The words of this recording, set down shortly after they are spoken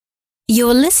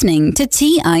You're listening to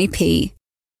TIP.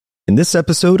 In this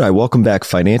episode, I welcome back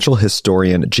financial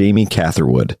historian Jamie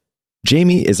Catherwood.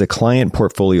 Jamie is a client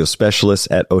portfolio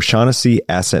specialist at O'Shaughnessy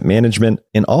Asset Management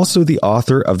and also the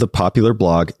author of the popular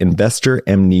blog Investor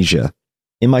Amnesia.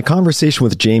 In my conversation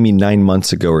with Jamie 9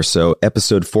 months ago or so,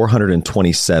 episode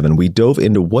 427, we dove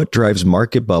into what drives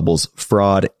market bubbles,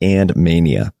 fraud, and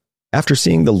mania. After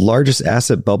seeing the largest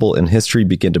asset bubble in history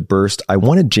begin to burst, I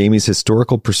wanted Jamie's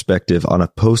historical perspective on a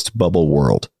post-bubble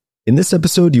world. In this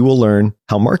episode, you will learn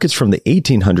how markets from the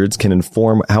 1800s can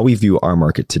inform how we view our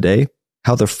market today,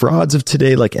 how the frauds of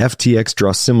today like FTX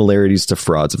draw similarities to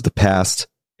frauds of the past,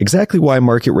 exactly why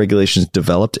market regulations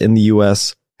developed in the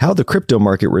US, how the crypto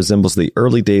market resembles the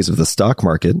early days of the stock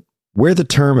market, where the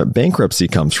term bankruptcy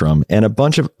comes from, and a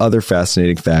bunch of other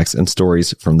fascinating facts and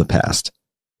stories from the past.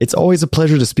 It's always a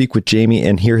pleasure to speak with Jamie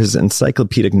and hear his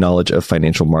encyclopedic knowledge of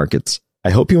financial markets.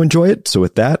 I hope you enjoy it. So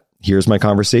with that, here's my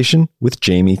conversation with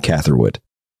Jamie Catherwood.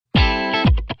 You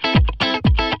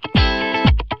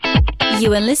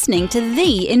are listening to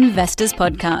The Investors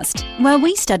Podcast, where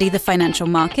we study the financial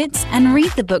markets and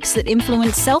read the books that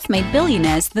influence self-made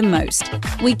billionaires the most.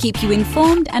 We keep you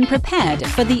informed and prepared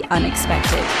for the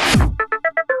unexpected.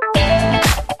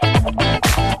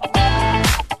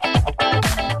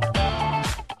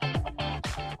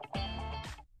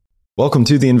 Welcome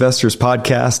to the Investors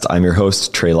Podcast. I'm your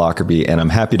host, Trey Lockerbie, and I'm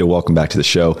happy to welcome back to the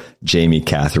show, Jamie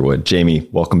Catherwood. Jamie,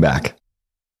 welcome back.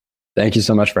 Thank you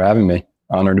so much for having me.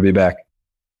 Honored to be back.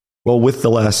 Well, with the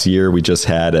last year we just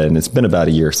had, and it's been about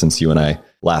a year since you and I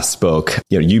last spoke,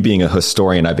 you being a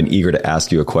historian, I've been eager to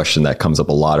ask you a question that comes up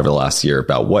a lot over the last year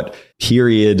about what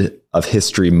period of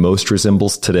history most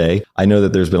resembles today. I know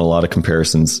that there's been a lot of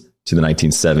comparisons to the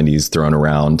 1970s thrown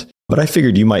around, but I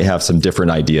figured you might have some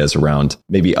different ideas around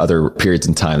maybe other periods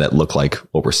in time that look like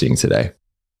what we're seeing today.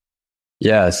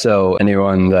 Yeah, so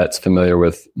anyone that's familiar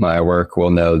with my work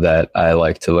will know that I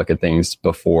like to look at things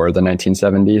before the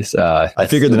 1970s. I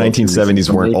figured the 1970s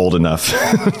weren't old enough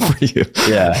for you.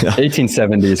 Yeah,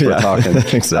 1870s we're talking.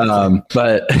 Exactly.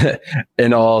 But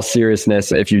in all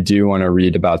seriousness, if you do want to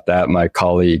read about that, my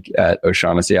colleague at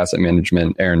O'Shaughnessy Asset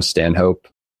Management, Aaron Stanhope,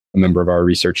 a member of our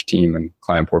research team and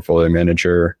client portfolio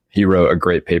manager, he wrote a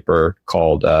great paper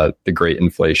called The Great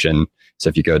Inflation. So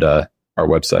if you go to our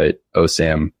website,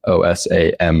 osam.com,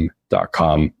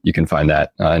 you can find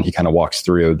that. And he kind of walks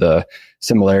through the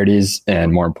similarities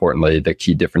and, more importantly, the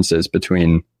key differences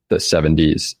between the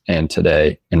 70s and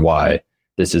today and why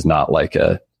this is not like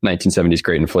a 1970s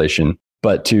great inflation.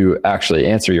 But to actually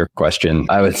answer your question,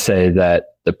 I would say that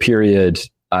the period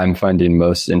I'm finding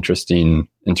most interesting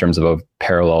in terms of a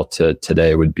parallel to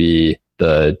today would be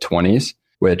the 20s,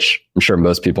 which I'm sure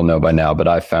most people know by now, but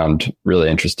I found really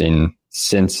interesting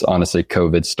since, honestly,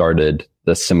 COVID started,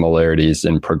 the similarities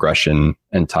in progression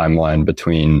and timeline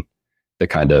between the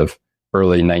kind of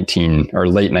early 19 or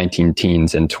late 19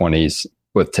 teens and 20s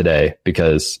with today.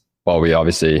 Because while we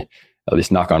obviously, at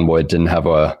least knock on wood, don't have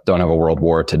a world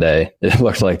war today, it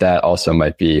looks like that also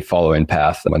might be following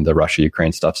path when the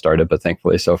Russia-Ukraine stuff started. But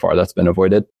thankfully, so far, that's been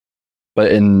avoided.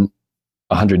 But in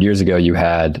 100 years ago, you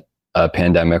had a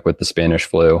pandemic with the Spanish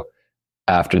flu.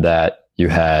 After that, you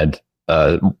had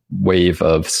a wave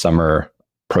of summer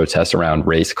protests around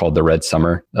race called the Red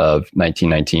Summer of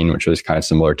 1919, which was kind of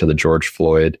similar to the George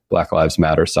Floyd Black Lives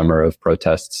Matter summer of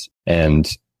protests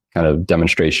and kind of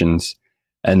demonstrations.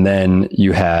 And then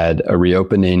you had a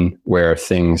reopening where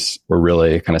things were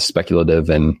really kind of speculative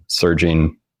and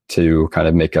surging to kind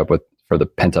of make up for the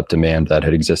pent-up demand that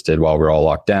had existed while we were all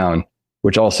locked down,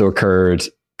 which also occurred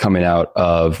coming out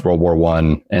of World War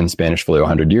I and Spanish flu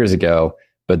 100 years ago.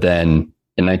 But then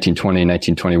in 1920,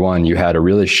 1921, you had a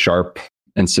really sharp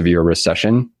and severe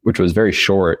recession, which was very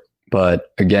short.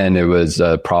 But again, it was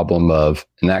a problem of,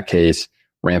 in that case,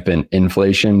 rampant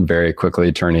inflation very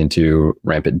quickly turned into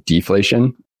rampant deflation.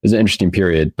 It was an interesting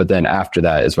period. But then after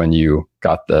that is when you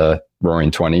got the roaring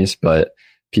 20s. But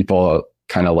people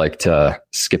kind of like to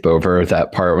skip over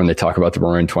that part when they talk about the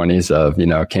roaring 20s of,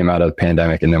 came out of the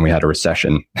pandemic and then we had a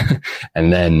recession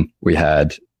and then we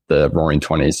had the roaring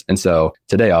 20s. And so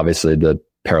today, obviously, the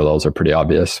parallels are pretty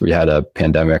obvious. We had a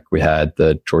pandemic, we had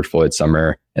the George Floyd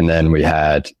summer, and then we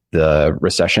had the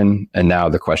recession. And now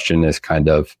the question is kind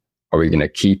of, are we going to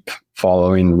keep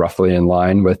following roughly in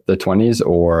line with the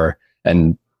 20s?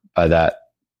 And by that,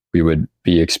 we would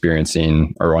be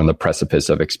experiencing or on the precipice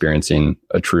of experiencing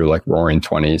a true like roaring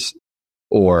 20s?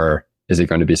 Or is it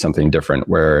going to be something different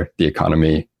where the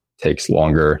economy takes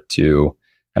longer to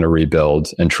kind of rebuild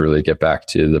and truly get back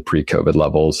to the pre-COVID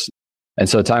levels? And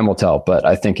so time will tell. But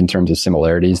I think in terms of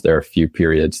similarities, there are a few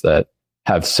periods that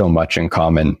have so much in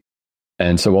common.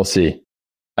 And so we'll see.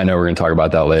 I know we're going to talk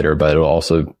about that later, but it'll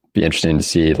also be interesting to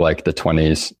see like the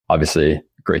 20s, obviously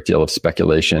a great deal of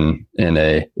speculation in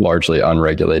a largely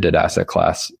unregulated asset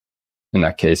class. In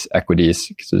that case, equities,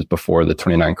 because it was before the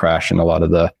 29 crash and a lot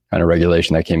of the kind of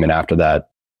regulation that came in after that.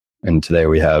 And today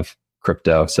we have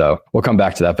crypto. So we'll come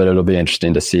back to that, but it'll be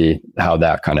interesting to see how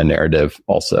that kind of narrative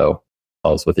also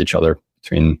follows with each other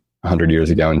between 100 years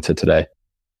ago and to today.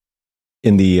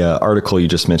 In the article you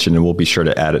just mentioned, and we'll be sure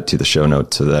to add it to the show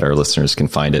notes so that our listeners can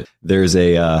find it, there's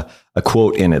a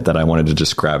quote in it that I wanted to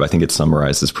just grab. I think it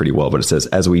summarizes pretty well, but it says,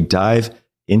 as we dive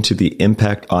into the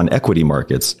impact on equity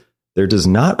markets, there does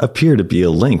not appear to be a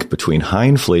link between high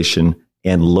inflation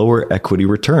and lower equity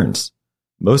returns,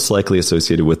 most likely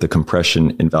associated with the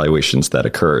compression in valuations that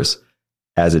occurs,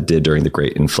 as it did during the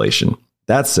Great Inflation.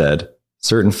 That said,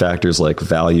 certain factors like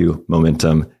value,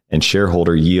 momentum, and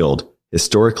shareholder yield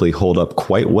historically hold up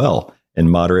quite well in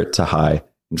moderate to high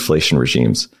inflation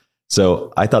regimes.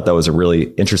 So I thought that was a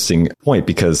really interesting point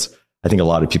because I think a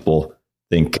lot of people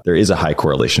think there is a high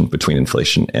correlation between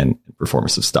inflation and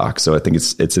performance of stocks. So I think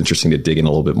it's interesting to dig in a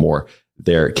little bit more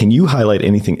there. Can you highlight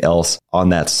anything else on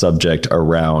that subject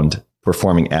around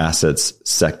performing assets,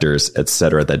 sectors, et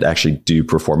cetera, that actually do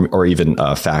perform, or even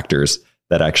factors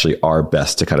that actually are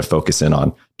best to kind of focus in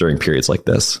on during periods like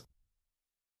this?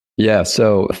 Yeah,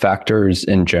 so factors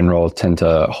in general tend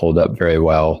to hold up very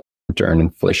well during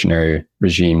inflationary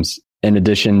regimes. In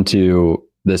addition to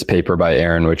this paper by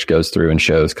Aaron, which goes through and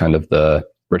shows kind of the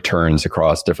returns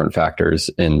across different factors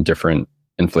in different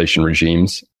inflation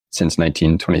regimes since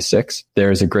 1926,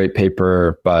 there's a great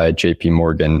paper by JP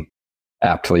Morgan,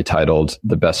 aptly titled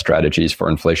The Best Strategies for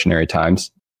Inflationary Times,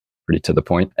 pretty to the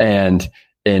point. And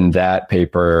in that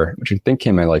paper, which I think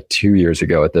came out like 2 years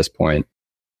ago at this point,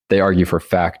 they argue for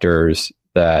factors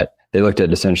that they looked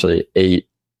at essentially 8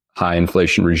 high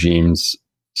inflation regimes,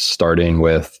 starting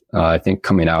with, I think,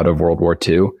 coming out of World War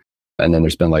II. And then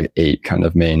there's been like 8 kind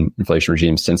of main inflation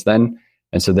regimes since then.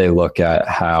 And so they look at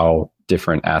how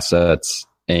different assets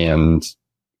and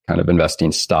kind of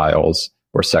investing styles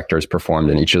or sectors performed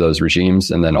in each of those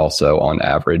regimes, and then also on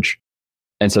average.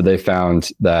 And so they found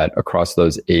that across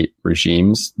those 8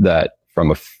 regimes, that from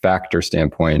a factor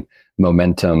standpoint,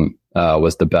 momentum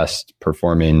was the best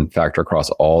performing factor across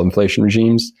all inflation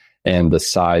regimes, and the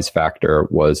size factor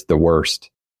was the worst.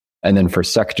 And then for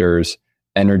sectors,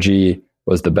 energy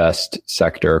was the best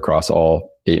sector across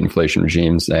all 8 inflation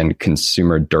regimes, and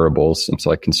consumer durables, and so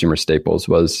like consumer staples,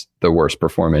 was the worst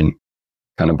performing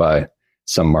kind of by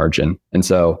some margin. And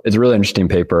so it's a really interesting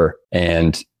paper,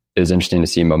 and it was interesting to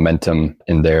see momentum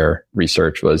in their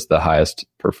research was the highest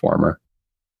performer.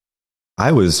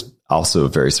 I was also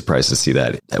very surprised to see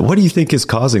that. What do you think is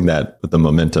causing that with the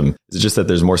momentum? Is it just that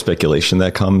there's more speculation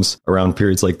that comes around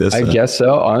periods like this? I guess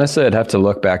so. Honestly, I'd have to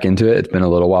look back into it. It's been a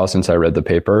little while since I read the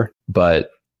paper,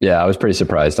 but yeah, I was pretty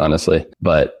surprised, honestly,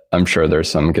 but I'm sure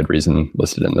there's some good reason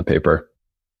listed in the paper.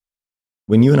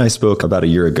 When you and I spoke about a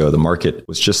year ago, the market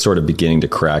was just sort of beginning to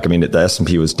crack. I mean, the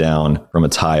S&P was down from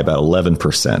its high about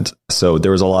 11%. So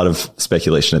there was a lot of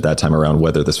speculation at that time around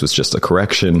whether this was just a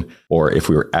correction or if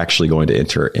we were actually going to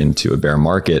enter into a bear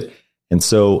market. And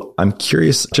so I'm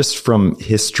curious, just from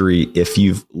history, if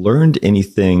you've learned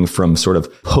anything from sort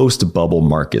of post-bubble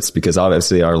markets, because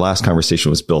obviously our last conversation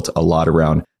was built a lot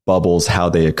around bubbles, how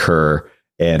they occur,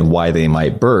 and why they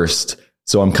might burst.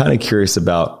 So I'm kind of curious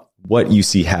about what you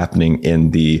see happening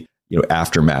in the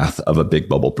aftermath of a big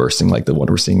bubble bursting like the one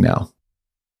we're seeing now.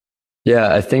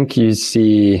 Yeah, I think you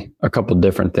see a couple of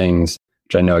different things,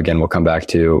 which I know, again, we'll come back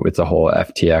to with the whole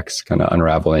FTX kind of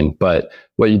unraveling. But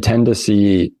what you tend to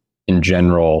see in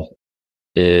general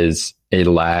is a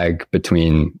lag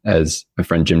between, as my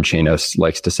friend Jim Chanos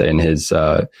likes to say in his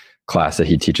class that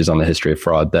he teaches on the history of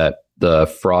fraud, that the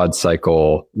fraud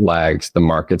cycle lags the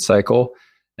market cycle.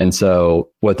 And so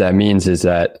what that means is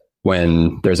that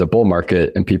when there's a bull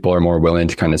market and people are more willing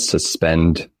to kind of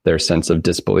suspend their sense of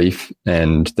disbelief,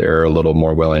 and they're a little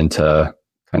more willing to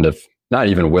kind of, not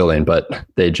even willing, but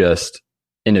they just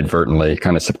inadvertently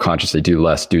kind of subconsciously do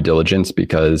less due diligence,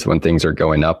 because when things are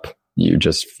going up, you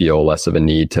just feel less of a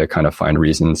need to kind of find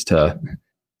reasons to,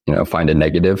 find a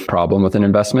negative problem with an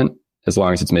investment. As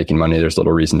long as it's making money, there's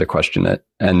little reason to question it.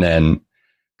 And then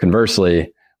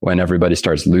conversely, when everybody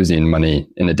starts losing money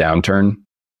in a downturn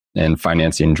and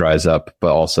financing dries up,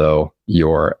 but also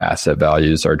your asset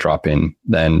values are dropping,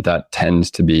 then that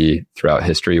tends to be throughout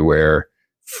history where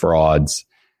frauds,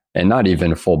 and not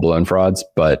even full-blown frauds,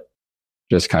 but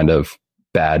just kind of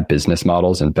bad business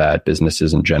models and bad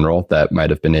businesses in general that might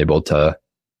have been able to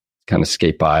kind of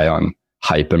skate by on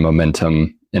hype and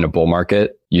momentum in a bull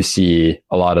market. You see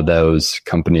a lot of those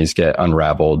companies get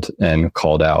unraveled and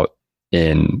called out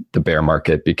in the bear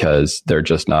market because they're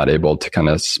just not able to kind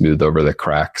of smooth over the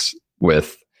cracks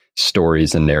with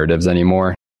stories and narratives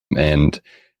anymore. And,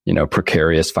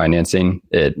 precarious financing,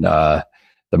 the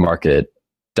market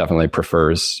definitely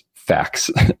prefers facts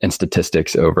and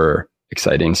statistics over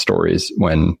exciting stories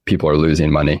when people are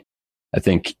losing money. I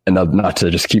think, and not to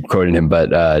just keep quoting him, but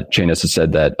Chanos has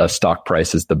said that a stock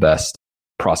price is the best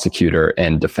prosecutor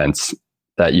and defense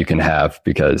that you can have,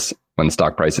 because when the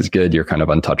stock price is good, you're kind of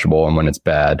untouchable. And when it's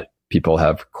bad, people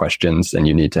have questions and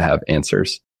you need to have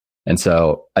answers. And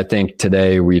so I think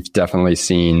today we've definitely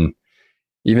seen,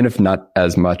 even if not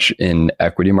as much in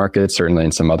equity markets, certainly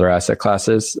in some other asset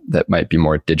classes that might be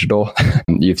more digital,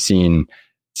 you've seen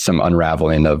some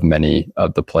unraveling of many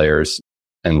of the players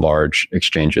and large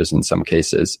exchanges in some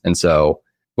cases. And so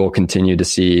we'll continue to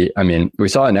see, we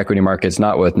saw in equity markets,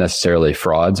 not with necessarily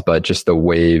frauds, but just the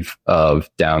wave of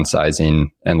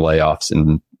downsizing and layoffs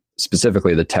in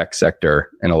specifically the tech sector,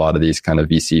 and a lot of these kind of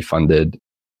VC funded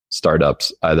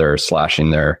startups either slashing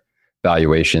their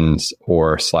valuations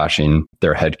or slashing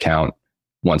their headcount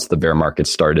once the bear market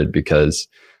started, because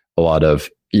a lot of,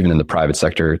 even in the private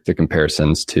sector, the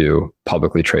comparisons to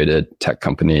publicly traded tech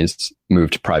companies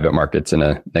moved to private markets in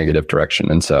a negative direction.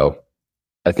 And so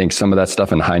I think some of that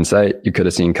stuff in hindsight, you could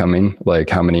have seen coming, like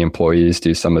how many employees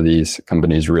do some of these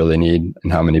companies really need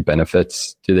and how many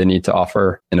benefits do they need to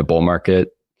offer in a bull market?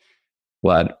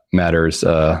 Well, that matters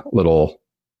a little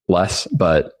less,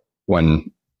 but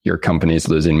when your company's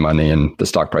losing money and the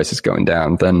stock price is going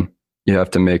down, then you have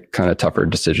to make kind of tougher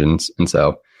decisions. And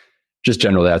so just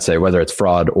generally, I'd say whether it's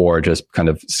fraud or just kind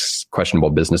of questionable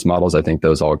business models, I think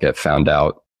those all get found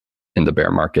out in the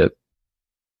bear market.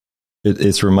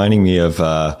 It's reminding me of,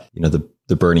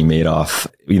 the Bernie Madoff.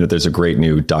 There's a great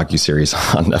new docuseries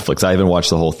on Netflix. I haven't watched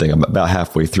the whole thing. I'm about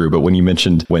halfway through. But when you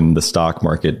mentioned when the stock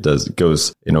market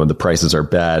goes, when the prices are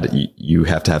bad, you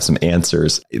have to have some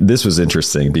answers. This was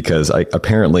interesting because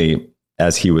apparently,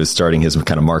 as he was starting his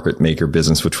kind of market maker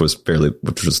business, which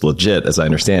was legit, as I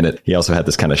understand it, he also had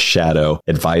this kind of shadow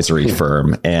advisory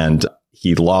firm, and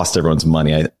he lost everyone's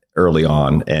money early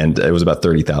on, and it was about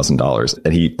 $30,000.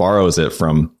 And he borrows it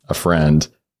from a friend,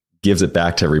 gives it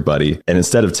back to everybody. And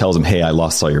instead of tells him, hey, I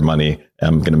lost all your money,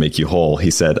 I'm going to make you whole,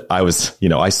 he said,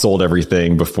 I sold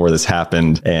everything before this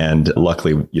happened. And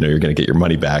luckily, you're going to get your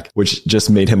money back, which just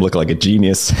made him look like a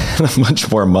genius.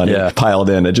 Much more money piled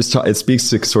in. It speaks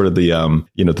to sort of the,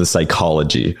 the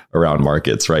psychology around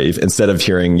markets, right? Instead of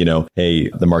hearing, hey,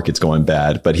 the market's going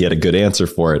bad, but he had a good answer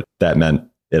for it, that meant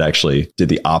it actually did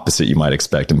the opposite you might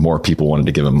expect, and more people wanted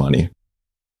to give him money.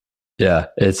 Yeah,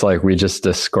 it's like we just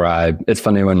describe, it's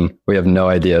funny when we have no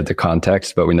idea of the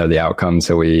context, but we know the outcome.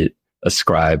 So we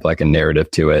ascribe like a narrative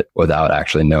to it without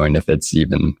actually knowing if it's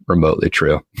even remotely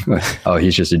true. Oh,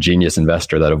 he's just a genius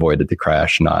investor that avoided the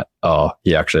crash, not, oh,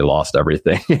 he actually lost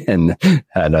everything and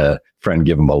had a friend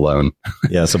give him a loan.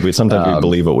 Yeah, so sometimes we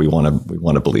believe what we want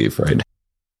to believe, right?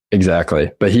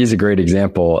 Exactly. But he's a great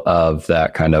example of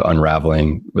that kind of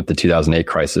unraveling with the 2008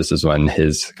 crisis, is when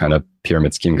his kind of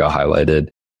pyramid scheme got highlighted.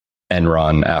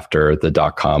 Enron after the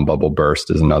dot-com bubble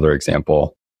burst is another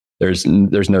example. There's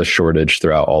no shortage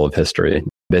throughout all of history.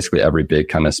 Basically every big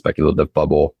kind of speculative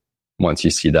bubble, once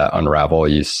you see that unravel,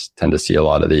 you tend to see a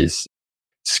lot of these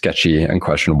sketchy and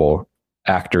questionable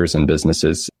actors and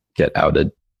businesses get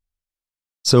outed.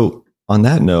 So on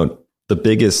that note, the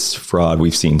biggest fraud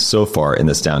we've seen so far in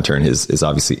this downturn is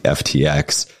obviously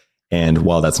FTX. And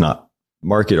while that's not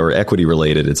market or equity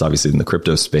related, it's obviously in the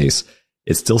crypto space.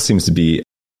 It still seems to be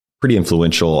pretty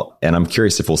influential. And I'm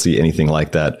curious if we'll see anything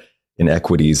like that in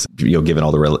equities, given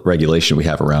all the regulation we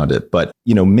have around it. But,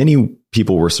 many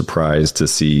people were surprised to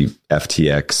see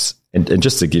FTX. And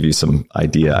just to give you some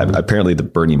idea, apparently the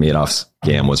Bernie Madoff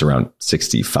scam was around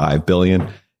 65 billion.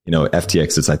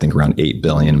 FTX is, I think, around 8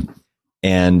 billion.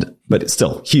 But it's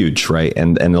still huge, right?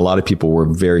 And a lot of people were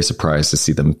very surprised to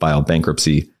see them file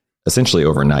bankruptcy essentially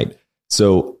overnight.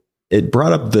 So it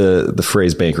brought up the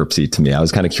phrase bankruptcy to me. I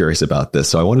was kind of curious about this.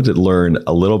 So I wanted to learn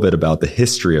a little bit about the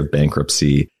history of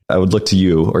bankruptcy. I would look to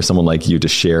you or someone like you to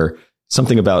share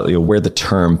something about where the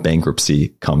term bankruptcy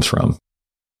comes from.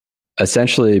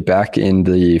 Essentially, back in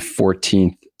the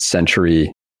 14th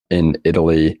century in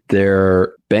Italy,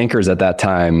 their bankers at that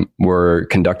time were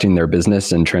conducting their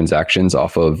business and transactions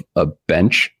off of a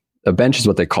bench. A bench is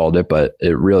what they called it, but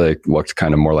it really looked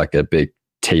kind of more like a big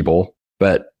table.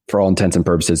 But for all intents and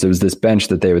purposes, it was this bench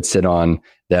that they would sit on.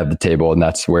 They have the table, and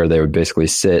that's where they would basically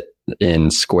sit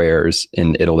in squares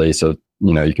in Italy. So,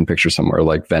 you can picture somewhere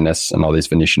like Venice and all these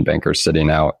Venetian bankers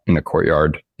sitting out in a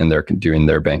courtyard, and they're doing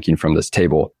their banking from this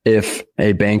table. If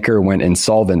a banker went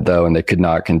insolvent, though, and they could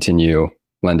not continue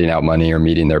lending out money or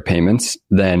meeting their payments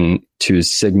than to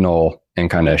signal and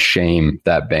kind of shame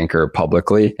that banker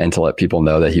publicly and to let people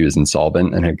know that he was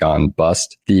insolvent and had gone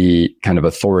bust. The kind of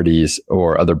authorities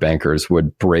or other bankers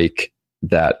would break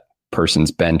that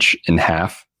person's bench in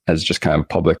half as just kind of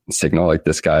public signal, like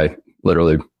this guy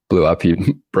literally blew up. He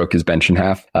broke his bench in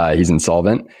half. He's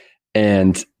insolvent.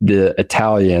 And the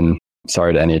Italian,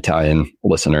 sorry to any Italian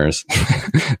listeners,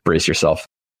 brace yourself.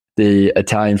 The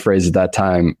Italian phrase at that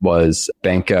time was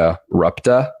banca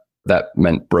rupta. That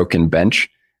meant broken bench.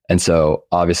 And so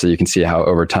obviously you can see how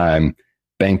over time,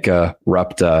 banca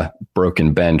rupta,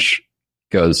 broken bench,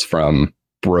 goes from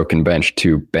broken bench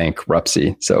to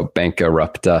bankruptcy. So banca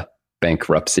rupta,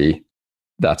 bankruptcy.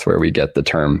 That's where we get the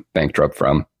term bankrupt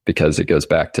from, because it goes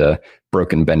back to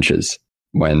broken benches.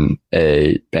 When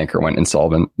a banker went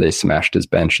insolvent, they smashed his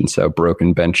bench. And so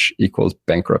broken bench equals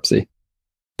bankruptcy.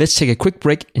 Let's take a quick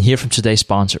break and hear from today's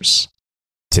sponsors.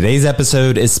 Today's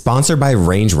episode is sponsored by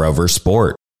Range Rover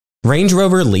Sport. Range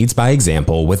Rover leads by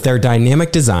example with their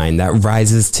dynamic design that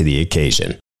rises to the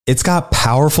occasion. It's got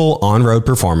powerful on-road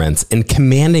performance and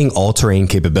commanding all-terrain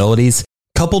capabilities,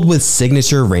 coupled with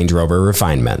signature Range Rover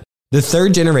refinement. The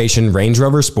third generation Range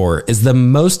Rover Sport is the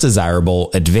most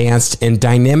desirable, advanced, and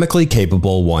dynamically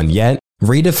capable one yet,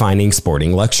 redefining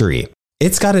sporting luxury.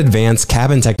 It's got advanced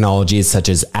cabin technologies such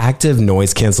as active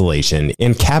noise cancellation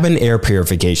and cabin air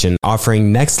purification,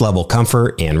 offering next-level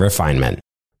comfort and refinement.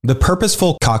 The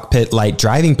purposeful cockpit-like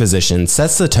driving position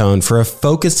sets the tone for a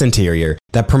focused interior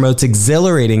that promotes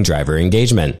exhilarating driver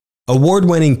engagement.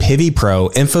 Award-winning Pivi Pro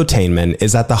infotainment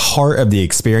is at the heart of the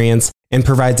experience and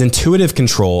provides intuitive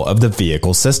control of the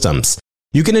vehicle systems.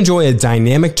 You can enjoy a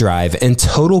dynamic drive and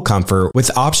total comfort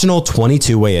with optional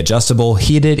 22-way adjustable,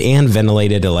 heated and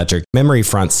ventilated electric memory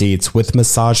front seats with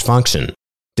massage function.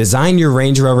 Design your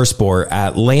Range Rover Sport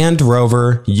at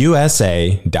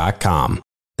LandRoverUSA.com.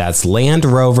 That's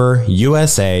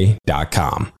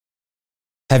LandRoverUSA.com.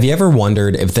 Have you ever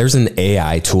wondered if there's an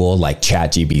AI tool like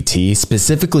ChatGPT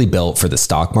specifically built for the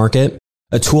stock market?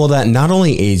 A tool that not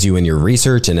only aids you in your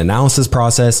research and analysis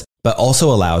process, but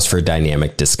also allows for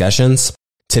dynamic discussions?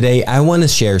 Today, I want to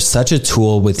share such a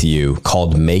tool with you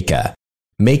called Meka.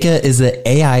 Meka is the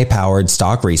AI-powered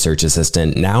stock research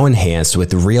assistant now enhanced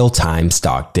with real-time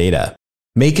stock data.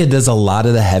 Meka does a lot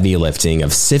of the heavy lifting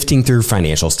of sifting through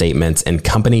financial statements and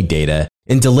company data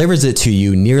and delivers it to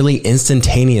you nearly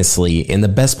instantaneously, and the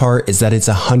best part is that it's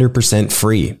 100%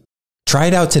 free. Try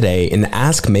it out today and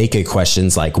ask Meka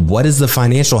questions like, what is the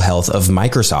financial health of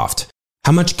Microsoft?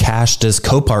 How much cash does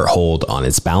Copart hold on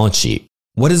its balance sheet?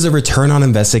 What is the return on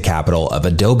invested capital of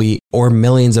Adobe, or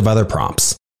millions of other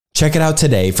prompts? Check it out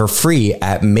today for free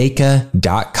at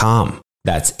Meka.com.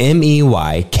 That's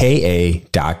MEYKA.com.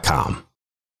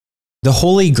 The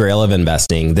Holy Grail of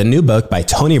Investing, the new book by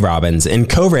Tony Robbins and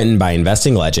co-written by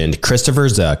investing legend Christopher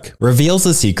Zook, reveals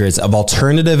the secrets of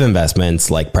alternative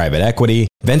investments like private equity,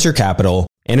 venture capital,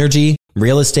 energy,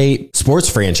 real estate, sports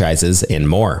franchises, and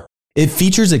more. It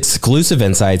features exclusive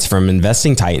insights from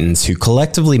investing titans who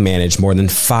collectively manage more than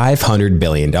 $500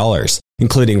 billion,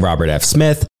 including Robert F.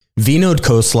 Smith, Vinod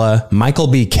Khosla, Michael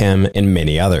B. Kim, and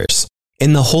many others.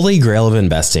 In the Holy Grail of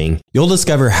Investing, you'll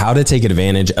discover how to take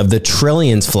advantage of the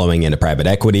trillions flowing into private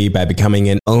equity by becoming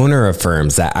an owner of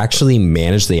firms that actually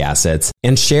manage the assets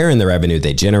and share in the revenue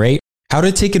they generate, how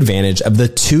to take advantage of the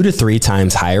 2 to 3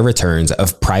 times higher returns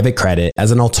of private credit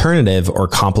as an alternative or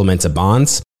complement to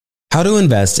bonds, how to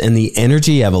invest in the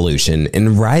energy evolution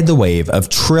and ride the wave of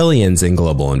trillions in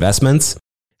global investments,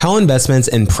 how investments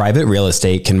in private real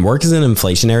estate can work as an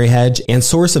inflationary hedge and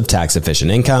source of tax-efficient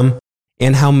income,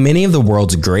 and how many of the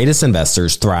world's greatest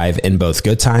investors thrive in both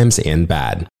good times and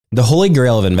bad. The Holy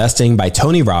Grail of Investing by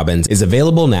Tony Robbins is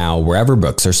available now wherever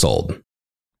books are sold.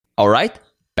 All right,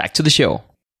 back to the show.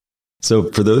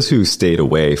 So for those who stayed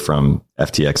away from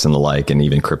FTX and the like, and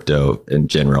even crypto in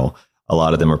general, a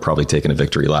lot of them are probably taking a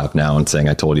victory lap now and saying,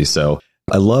 I told you so.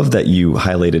 I love that you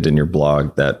highlighted in your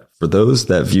blog that for those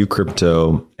that view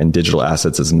crypto and digital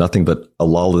assets as nothing but a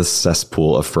lawless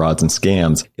cesspool of frauds and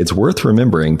scams, it's worth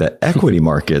remembering that equity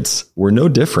markets were no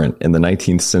different in the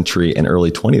 19th century and early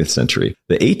 20th century.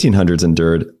 The 1800s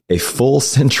endured a full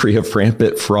century of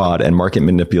rampant fraud and market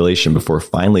manipulation before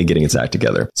finally getting its act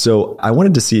together. So I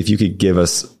wanted to see if you could give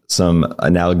us some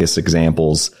analogous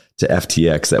examples to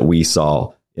FTX that we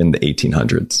saw in the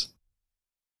 1800s.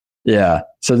 Yeah.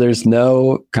 So there's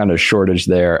no kind of shortage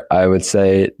there. I would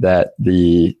say that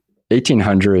the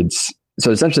 1800s, so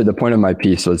essentially the point of my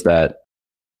piece was that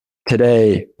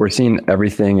today we're seeing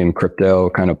everything in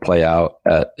crypto kind of play out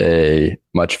at a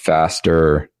much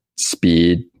faster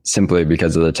speed simply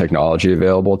because of the technology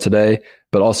available today.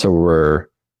 But also we're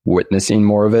witnessing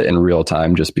more of it in real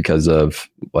time just because of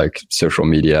like social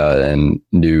media and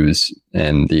news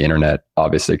and the internet,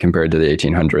 obviously, compared to the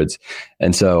 1800s.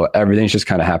 And so everything's just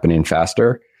kind of happening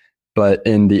faster. But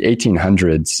in the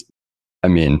 1800s, I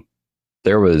mean,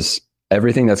 there was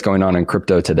everything that's going on in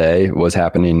crypto today was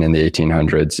happening in the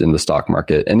 1800s in the stock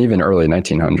market and even early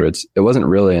 1900s. It wasn't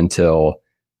really until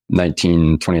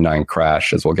 1929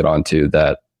 crash, as we'll get onto,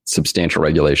 that substantial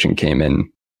regulation came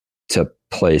in to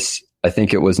place. I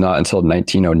think it was not until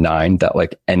 1909 that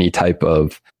like any type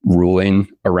of ruling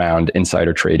around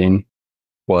insider trading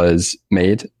was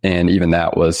made. And even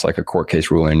that was like a court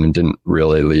case ruling and didn't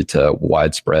really lead to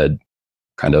widespread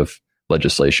kind of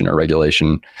legislation or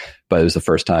regulation. But it was the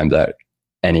first time that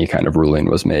any kind of ruling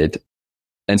was made.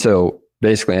 And so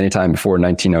basically anytime before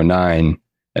 1909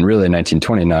 and really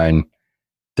 1929,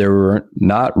 there were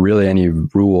not really any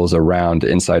rules around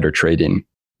insider trading.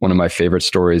 One of my favorite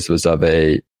stories was of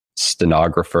a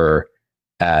stenographer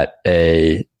at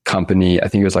a company, I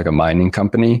think it was like a mining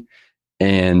company.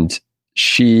 And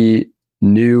she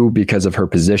knew because of her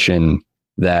position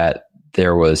that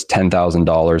there was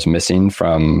 $10,000 missing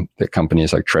from the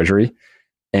company's like treasury.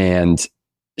 And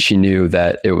she knew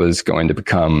that it was going to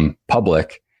become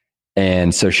public.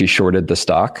 And so she shorted the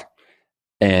stock.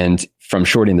 And from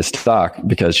shorting the stock,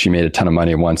 because she made a ton of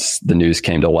money once the news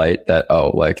came to light that,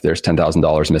 oh, like there's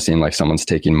 $10,000 missing, like someone's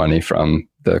taking money from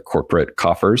the corporate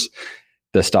coffers,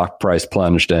 the stock price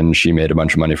plunged and she made a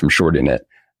bunch of money from shorting it.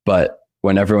 But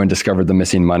when everyone discovered the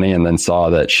missing money and then saw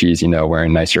that she's,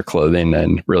 wearing nicer clothing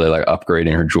and really like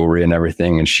upgrading her jewelry and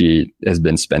everything, and she has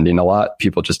been spending a lot,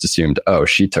 people just assumed, oh,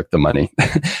 she took the money.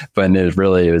 But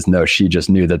it was no, she just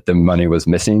knew that the money was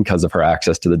missing because of her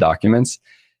access to the documents.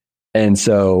 And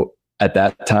so at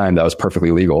that time, that was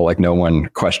perfectly legal. Like no one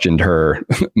questioned her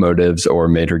motives or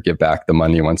made her give back the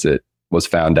money once it was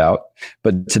found out.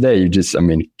 But today,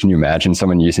 can you imagine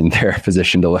someone using their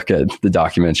position to look at the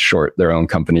documents, short their own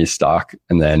company's stock,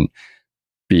 and then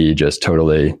be just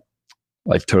totally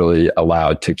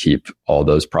allowed to keep all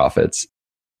those profits?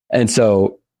 And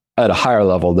so at a higher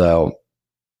level, though,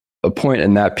 a point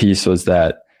in that piece was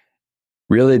that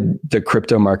really the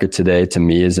crypto market today, to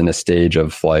me, is in a stage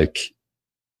of like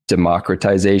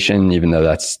democratization, even though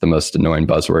that's the most annoying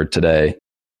buzzword today.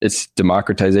 It's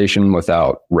democratization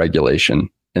without regulation.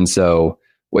 And so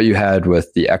what you had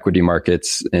with the equity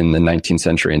markets in the 19th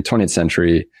century and 20th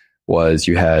century was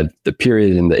you had the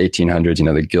period in the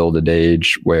 1800s, the Gilded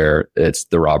Age, where it's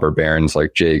the robber barons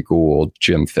like Jay Gould,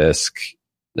 Jim Fisk,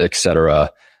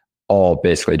 etc., all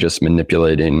basically just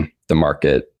manipulating the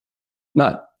market.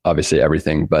 Not obviously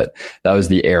everything, but that was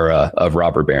the era of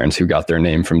robber barons who got their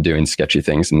name from doing sketchy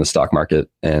things in the stock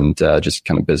market and just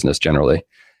kind of business generally.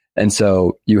 And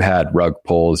so you had rug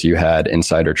pulls, you had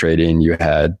insider trading, you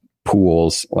had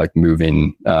pools like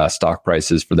moving stock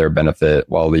prices for their benefit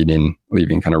while leaving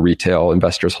kind of retail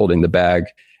investors holding the bag.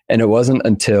 And it wasn't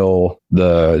until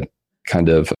the kind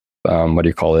of,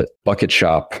 bucket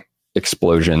shop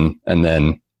explosion and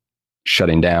then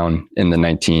shutting down in the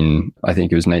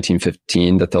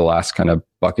 1915 that the last kind of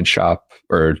bucket shop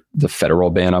or the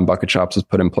federal ban on bucket shops was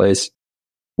put in place,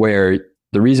 where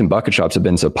the reason bucket shops have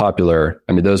been so popular,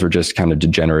 those were just kind of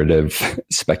degenerative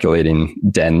speculating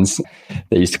dens.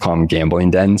 They used to call them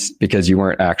gambling dens because you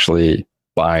weren't actually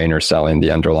buying or selling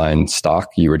the underlying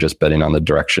stock. You were just betting on the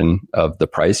direction of the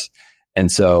price.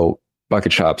 And so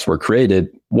bucket shops were created,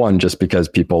 one, just because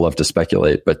people love to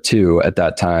speculate, but two, at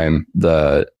that time,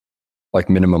 the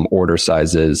minimum order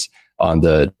sizes on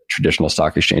the traditional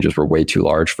stock exchanges were way too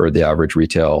large for the average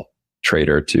retail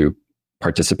trader to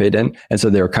participate in. And so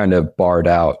they were kind of barred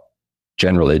out.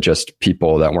 Generally, just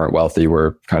people that weren't wealthy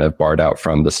were kind of barred out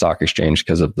from the stock exchange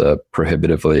because of the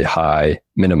prohibitively high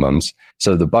minimums.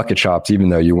 So the bucket shops, even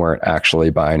though you weren't actually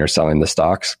buying or selling the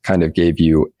stocks, kind of gave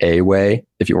you a way,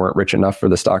 if you weren't rich enough for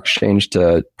the stock exchange,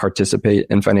 to participate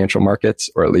in financial markets,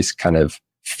 or at least kind of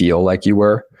feel like you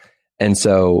were. And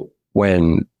so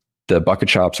when the bucket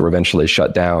shops were eventually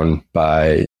shut down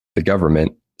by the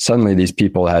government, suddenly these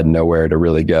people had nowhere to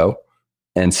really go.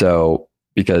 And so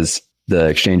because the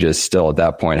exchanges still at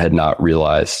that point had not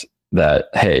realized that,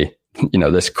 hey,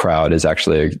 this crowd is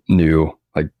actually a new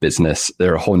business.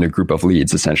 They're a whole new group of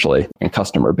leads, essentially, and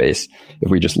customer base if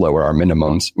we just lower our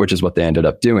minimums, which is what they ended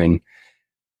up doing.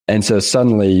 And so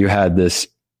suddenly you had this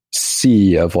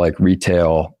sea of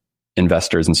retail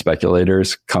investors and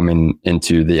speculators coming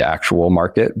into the actual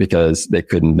market because they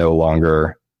could no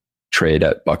longer trade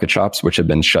at bucket shops, which had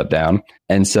been shut down.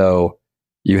 And so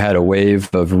you had a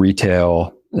wave of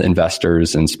retail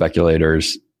investors and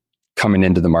speculators coming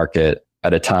into the market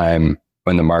at a time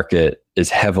when the market is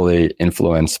heavily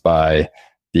influenced by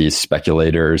these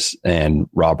speculators and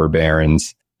robber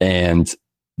barons, and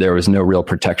there was no real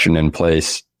protection in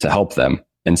place to help them.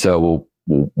 And so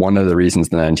one of the reasons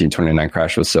the 1929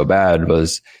 crash was so bad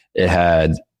was it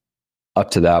had,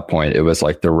 up to that point, it was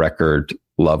like the record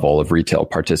level of retail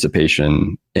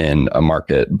participation in a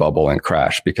market bubble and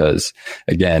crash, because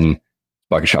again,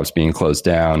 bucket shops being closed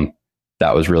down,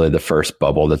 that was really the first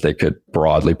bubble that they could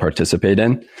broadly participate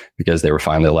in, because they were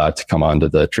finally allowed to come onto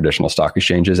the traditional stock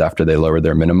exchanges after they lowered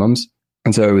their minimums.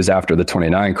 And so it was after the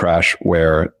 29 crash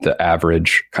where the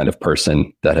average kind of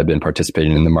person that had been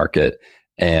participating in the market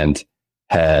and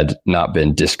had not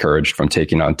been discouraged from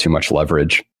taking on too much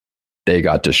leverage, they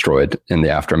got destroyed in the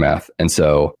aftermath. And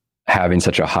so having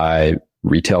such a high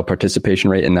retail participation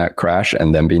rate in that crash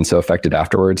and then being so affected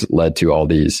afterwards led to all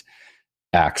these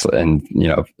acts and,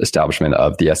 establishment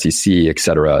of the SEC, et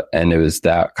cetera. And it was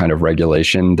that kind of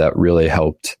regulation that really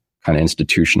helped kind of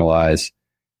institutionalize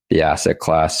the asset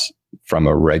class from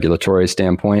a regulatory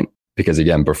standpoint. Because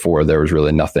again, before there was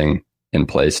really nothing in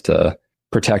place to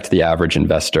protect the average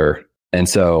investor. And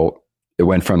so it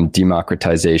went from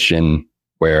democratization,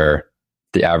 where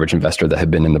the average investor that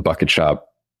had been in the bucket shop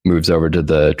moves over to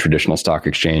the traditional stock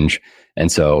exchange.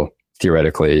 And so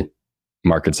theoretically,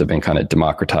 markets have been kind of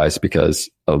democratized because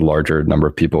a larger number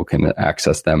of people can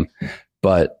access them.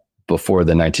 But before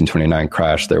the 1929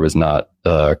 crash, there was not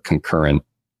a concurrent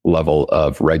level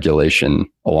of regulation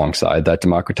alongside that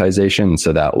democratization.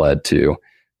 So that led to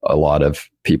a lot of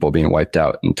people being wiped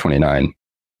out in 29.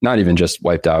 Not even just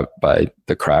wiped out by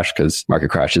the crash, because market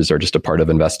crashes are just a part of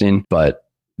investing, but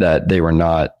that they were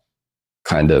not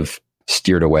kind of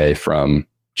steered away from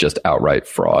just outright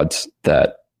frauds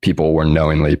that people were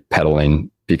knowingly peddling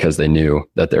because they knew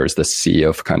that there was this sea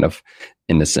of kind of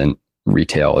innocent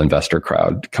retail investor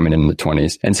crowd coming in the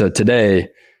 20s. And so today,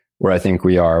 where I think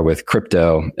we are with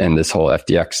crypto and this whole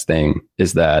FTX thing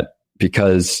is that,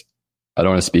 because I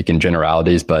don't want to speak in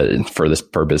generalities, but for this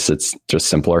purpose, it's just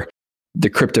simpler. The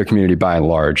crypto community by and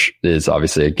large is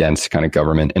obviously against kind of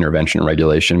government intervention and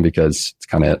regulation, because it's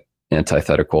kind of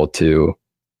antithetical to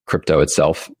crypto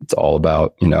itself. It's all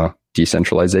about,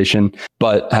 decentralization.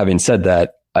 But having said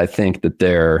that, I think that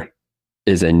there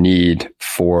is a need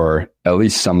for at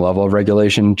least some level of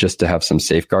regulation just to have some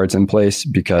safeguards in place,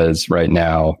 because right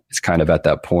now it's kind of at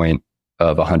that point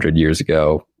of 100 years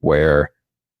ago where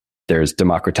there's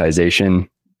democratization,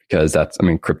 because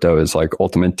crypto is like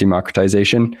ultimate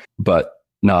democratization, but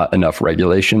not enough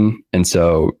regulation. And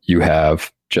so you have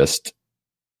just,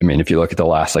 if you look at the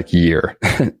last year,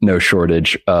 no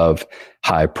shortage of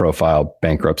high profile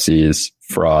bankruptcies,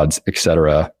 frauds, et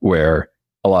cetera, where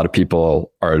a lot of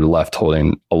people are left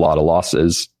holding a lot of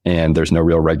losses and there's no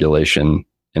real regulation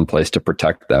in place to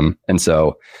protect them. And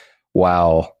so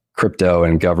while crypto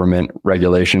and government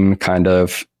regulation kind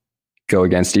of go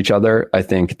against each other, I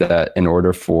think that in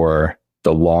order for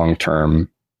the long-term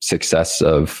success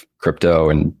of crypto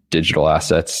and digital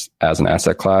assets as an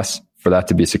asset class, for that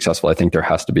to be successful, I think there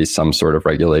has to be some sort of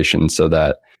regulation so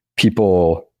that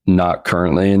people not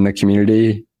currently in the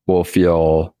community will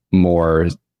feel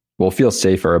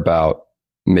safer about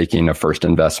making a first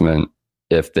investment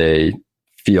if they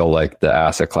feel like the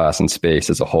asset class and space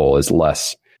as a whole is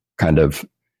less kind of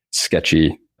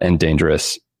sketchy and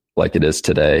dangerous like it is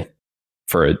today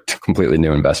for a completely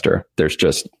new investor.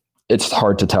 It's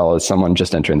hard to tell as someone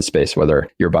just entering the space whether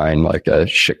you're buying like a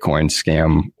shitcoin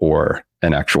scam or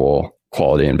an actual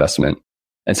quality investment.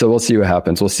 And so we'll see what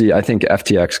happens. We'll see. I think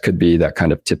FTX could be that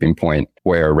kind of tipping point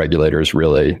where regulators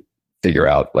really figure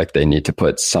out like they need to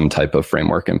put some type of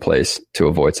framework in place to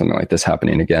avoid something like this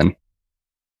happening again.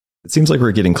 It seems like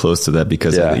we're getting close to that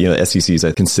because SEC is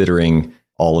considering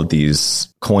all of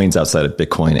these coins outside of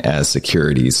Bitcoin as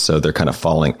securities. So they're kind of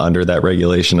falling under that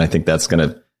regulation. I think that's going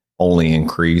to only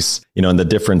increase, and the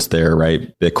difference there,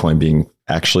 right? Bitcoin being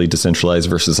actually decentralized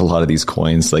versus a lot of these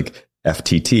coins like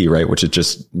FTT, right? Which is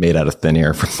just made out of thin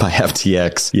air by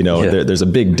FTX. There's a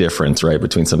big difference, right?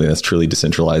 Between something that's truly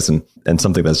decentralized and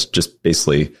something that's just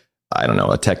basically,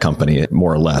 a tech company,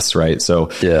 more or less, right?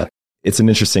 So it's an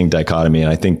interesting dichotomy.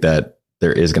 And I think that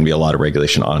there is going to be a lot of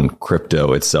regulation on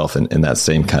crypto itself in that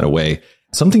same kind of way.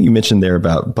 Something you mentioned there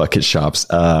about bucket shops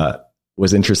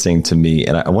was interesting to me.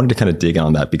 And I wanted to kind of dig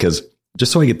on that because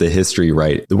just so I get the history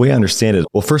right, the way I understand it,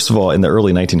 well, first of all, in the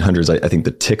early 1900s, I think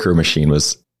the ticker machine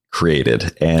was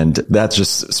created. And that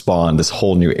just spawned this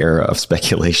whole new era of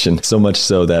speculation. So much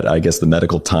so that I guess the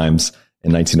Medical Times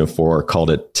in 1904 called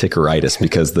it tickeritis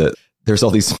because there's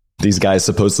all these guys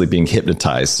supposedly being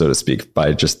hypnotized, so to speak,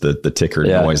 by just the ticker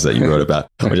noise that you wrote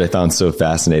about, which I found so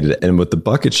fascinating. And with the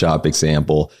bucket shop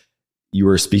example, you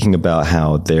were speaking about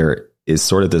how there is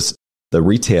sort of this, the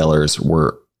retailers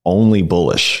were only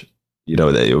bullish.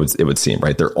 It would seem,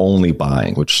 right? They're only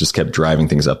buying, which just kept driving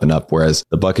things up and up. Whereas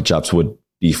the bucket shops would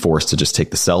be forced to just take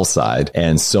the sell side,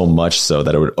 and so much so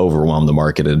that it would overwhelm the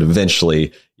market and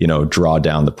eventually, draw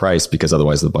down the price, because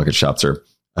otherwise the bucket shops are,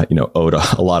 owed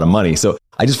a lot of money. So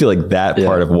I just feel like that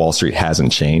part of Wall Street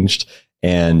hasn't changed.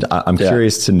 And I'm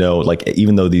curious to know, like,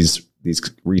 even though these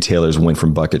retailers went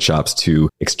from bucket shops to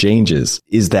exchanges,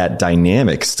 is that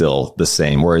dynamic still the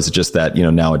same? Or is it just that,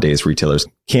 nowadays retailers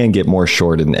can get more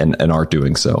short and aren't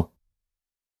doing so?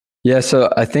 Yeah.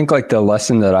 So I think like the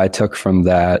lesson that I took from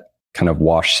that kind of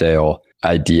wash sale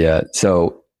idea.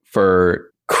 So for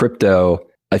crypto,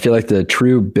 I feel like the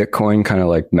true Bitcoin kind of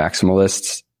like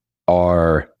maximalists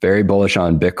are very bullish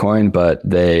on Bitcoin, but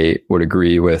they would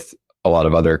agree with a lot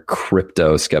of other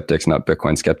crypto skeptics, not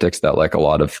Bitcoin skeptics, that like a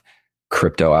lot of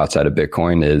crypto outside of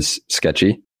Bitcoin is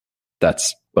sketchy.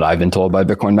 That's what I've been told by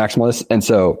Bitcoin maximalists. And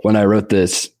so when I wrote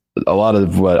this, a lot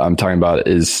of what I'm talking about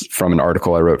is from an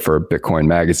article I wrote for Bitcoin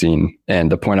Magazine.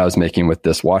 And the point I was making with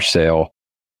this wash sale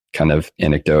kind of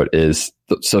anecdote is,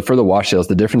 so for the wash sales,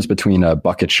 the difference between a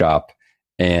bucket shop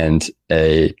and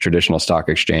a traditional stock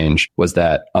exchange was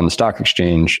that on the stock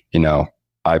exchange,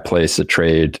 I place a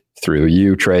trade through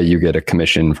you, Trey, you get a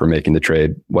commission for making the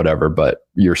trade, whatever, but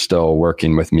you're still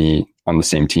working with me on the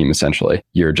same team, essentially.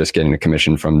 You're just getting a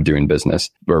commission from doing business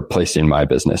or placing my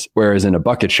business. Whereas in a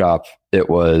bucket shop, it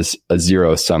was a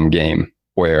zero-sum game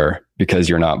where, because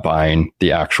you're not buying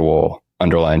the actual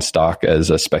underlying stock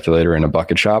as a speculator in a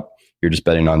bucket shop, you're just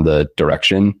betting on the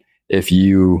direction. If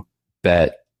you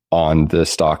bet on the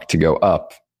stock to go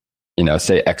up,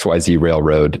 say XYZ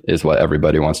Railroad is what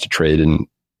everybody wants to trade in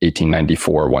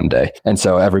 1894 one day. And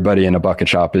so everybody in a bucket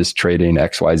shop is trading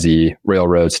XYZ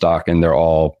Railroad stock, and they're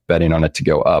all betting on it to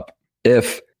go up.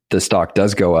 If the stock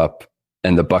does go up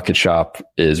and the bucket shop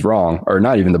is wrong, or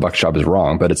not even the bucket shop is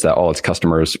wrong, but it's that all its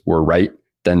customers were right,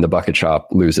 then the bucket shop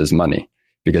loses money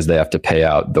because they have to pay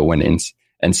out the winnings.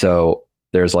 And so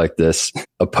there's like this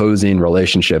opposing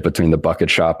relationship between the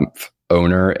bucket shop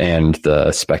owner and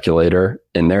the speculator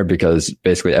in there, because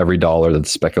basically every dollar that the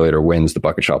speculator wins, the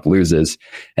bucket shop loses.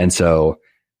 And so,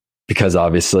 because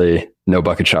obviously no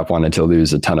bucket shop wanted to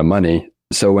lose a ton of money.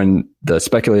 So when the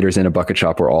speculators in a bucket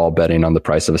shop were all betting on the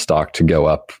price of a stock to go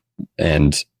up,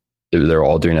 and they're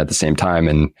all doing it at the same time,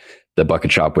 and the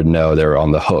bucket shop would know they were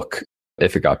on the hook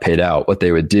if it got paid out, what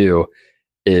they would do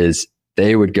is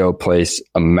they would go place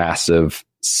a massive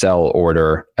sell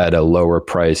order at a lower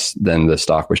price than the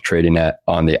stock was trading at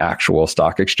on the actual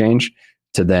stock exchange,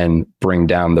 to then bring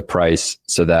down the price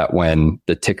so that when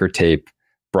the ticker tape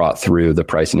brought through the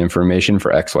pricing information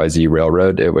for XYZ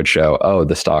Railroad, it would show, oh,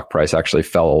 the stock price actually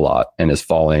fell a lot and is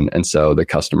falling. And so the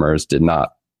customers did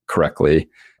not correctly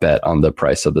bet on the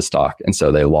price of the stock. And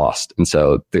so they lost. And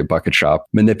so the bucket shop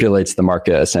manipulates the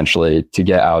market essentially to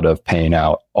get out of paying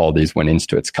out all these winnings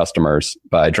to its customers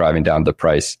by driving down the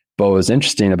price. But what was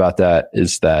interesting about that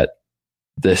is that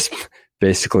this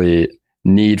basically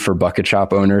need for bucket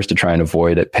shop owners to try and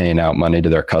avoid it paying out money to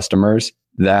their customers,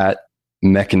 that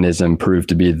mechanism proved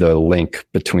to be the link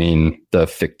between the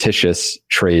fictitious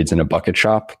trades in a bucket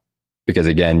shop, because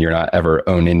again, you're not ever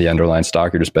owning the underlying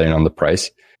stock, you're just betting on the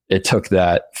price. It took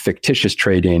that fictitious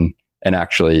trading and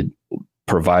actually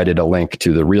provided a link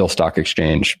to the real stock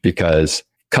exchange, because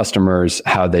customers,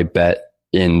 how they bet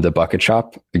in the bucket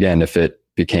shop, again, if it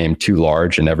became too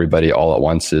large and everybody all at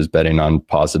once is betting on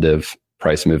positive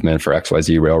price movement for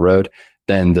XYZ Railroad,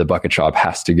 then the bucket shop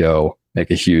has to go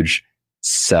make a huge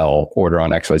sell order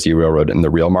on XYZ Railroad in the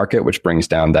real market, which brings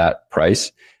down that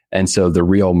price. And so the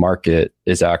real market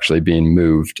is actually being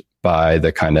moved by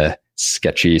the kind of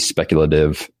sketchy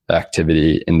speculative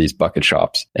activity in these bucket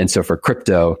shops. And so for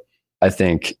crypto, I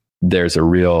think there's a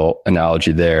real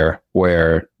analogy there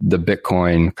where the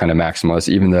Bitcoin kind of maximalists,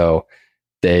 even though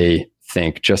they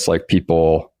think just like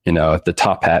people, the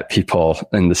top hat people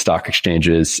in the stock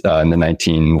exchanges in the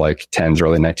 10s,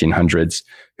 early 1900s,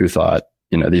 who thought,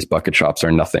 these bucket shops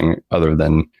are nothing other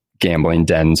than gambling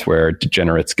dens where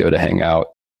degenerates go to hang out.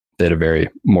 They had a very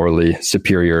morally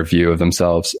superior view of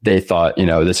themselves. They thought,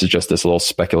 this is just this little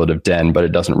speculative den, but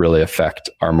it doesn't really affect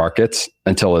our markets,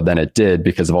 until then it did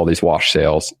because of all these wash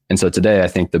sales. And so today, I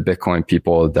think the Bitcoin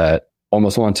people that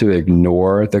almost want to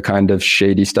ignore the kind of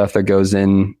shady stuff that goes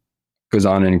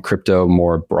on in crypto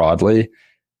more broadly,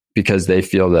 because they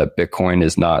feel that Bitcoin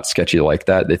is not sketchy like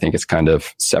that. They think it's kind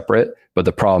of separate. But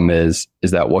the problem is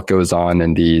that what goes on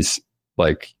in these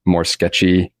like more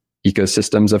sketchy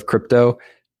ecosystems of crypto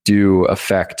do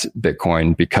affect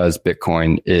Bitcoin, because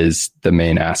Bitcoin is the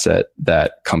main asset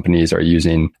that companies are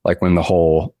using. Like when the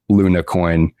whole Luna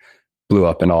coin blew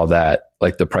up and all that,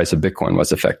 like the price of Bitcoin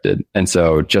was affected. And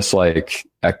so just like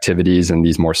activities in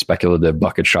these more speculative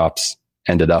bucket shops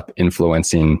ended up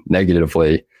influencing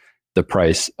negatively the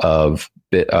price of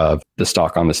the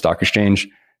stock on the stock exchange,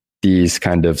 these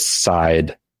kind of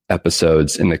side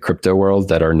episodes in the crypto world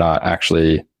that are not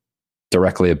actually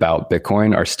directly about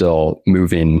Bitcoin are still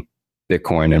moving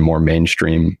Bitcoin and more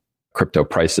mainstream crypto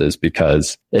prices,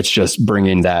 because it's just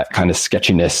bringing that kind of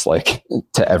sketchiness like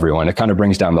to everyone. It kind of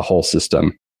brings down the whole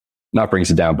system, not brings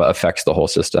it down, but affects the whole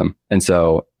system. And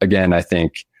so again, I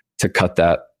think to cut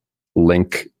that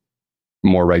link,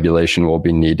 more regulation will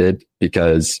be needed,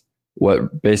 because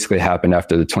what basically happened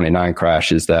after the 29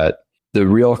 crash is that the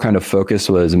real kind of focus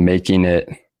was making it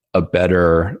a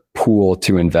better pool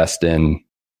to invest in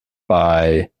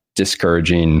by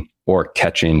discouraging or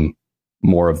catching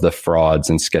more of the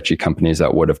frauds and sketchy companies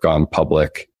that would have gone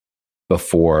public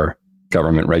before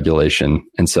government regulation.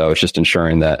 And so it's just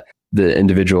ensuring that the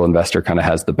individual investor kind of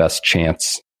has the best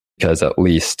chance, because at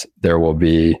least there will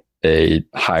be a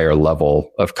higher level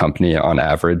of company on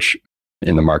average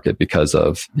in the market because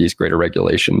of these greater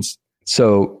regulations.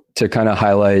 So to kind of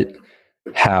highlight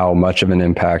how much of an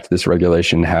impact this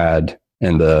regulation had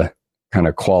and the kind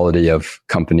of quality of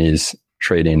companies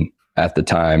trading at the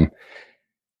time,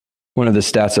 one of the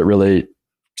stats that really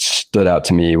stood out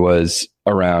to me was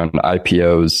around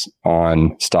IPOs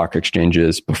on stock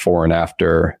exchanges before and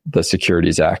after the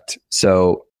Securities Act.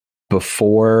 So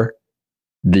before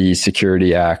the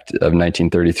Security Act of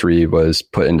 1933 was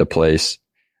put into place,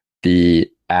 the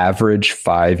average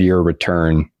 5-year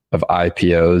return of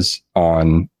IPOs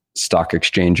on stock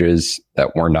exchanges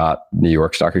that were not New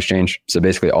York Stock Exchange, so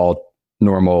basically all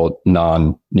normal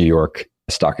non-New York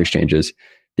stock exchanges,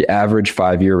 the average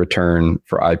 5-year return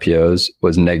for IPOs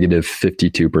was negative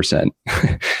 52%.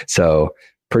 So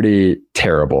pretty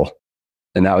terrible.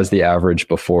 And that was the average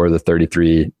before the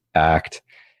 33 Act.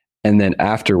 And then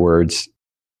afterwards,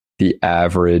 the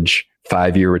average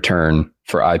 5-year return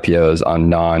for IPOs on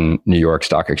non-New York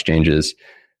stock exchanges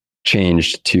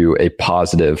changed to a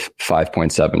positive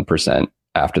 5.7%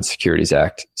 after the Securities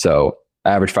Act. So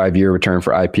average 5-year return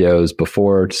for IPOs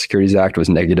before the Securities Act was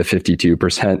negative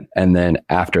 52%. And then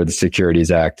after the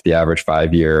Securities Act, the average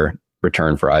 5-year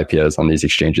return for IPOs on these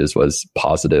exchanges was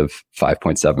positive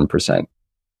 5.7%.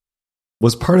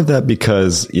 Was part of that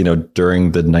because,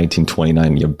 during the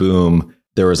 1929 boom,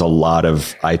 there was a lot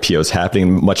of IPOs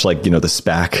happening, much like, the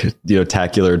SPAC,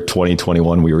 tacular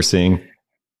 2021 we were seeing?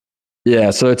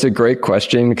 Yeah, so it's a great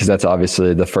question, because that's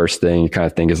obviously the first thing you kind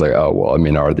of think is like, oh,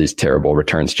 well, are these terrible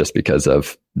returns just because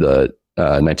of the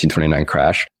 1929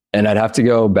 crash? And I'd have to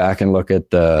go back and look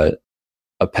at the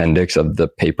appendix of the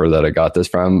paper that I got this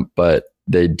from, but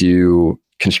they do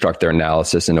construct their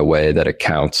analysis in a way that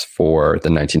accounts for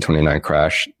the 1929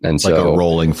 crash. And so like a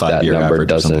rolling 5-year average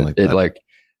doesn't, like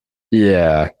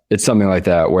that. It's something like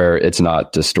that where it's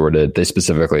not distorted. They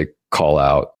specifically call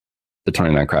out the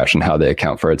 29 crash and how they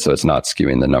account for it, so it's not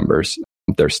skewing the numbers.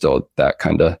 They're still that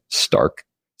kind of stark,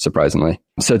 surprisingly.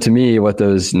 So to me, what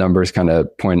those numbers kind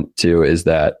of point to is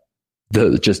that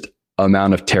the just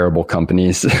amount of terrible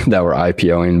companies that were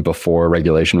IPOing before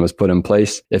regulation was put in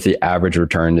place, if the average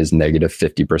return is negative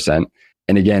 50%.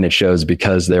 And again, it shows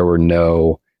because there were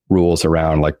no rules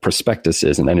around like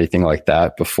prospectuses and anything like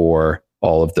that before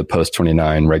all of the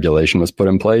post-29 regulation was put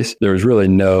in place, there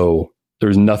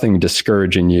was nothing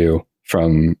discouraging you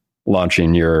from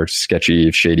launching your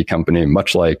sketchy, shady company,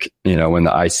 much like, when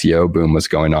the ICO boom was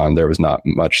going on, there was not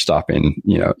much stopping,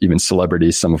 even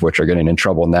celebrities, some of which are getting in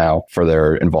trouble now for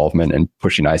their involvement in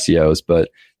pushing ICOs, but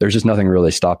there's just nothing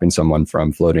really stopping someone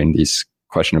from floating these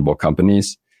questionable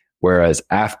companies. Whereas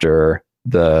after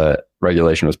the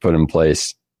regulation was put in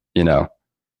place,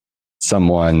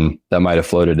 someone that might have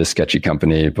floated a sketchy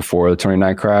company before the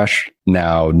 29 crash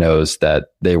now knows that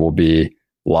they will be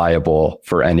liable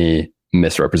for any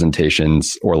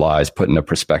misrepresentations or lies put in a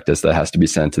prospectus that has to be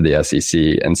sent to the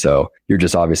SEC. And so you're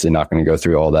just obviously not going to go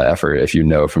through all that effort if you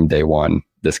know from day one,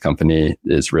 this company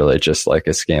is really just like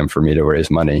a scam for me to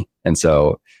raise money. And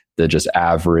so the just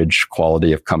average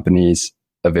quality of companies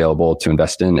available to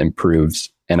invest in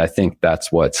improves. And I think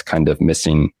that's what's kind of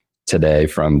missing today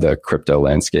from the crypto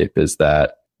landscape, is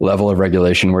that level of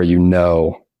regulation where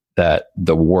that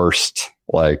the worst,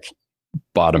 like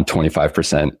bottom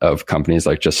 25% of companies,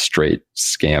 like just straight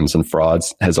scams and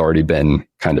frauds, has already been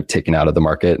kind of taken out of the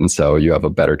market. And so you have a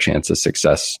better chance of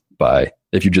success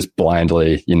if you just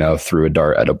blindly, threw a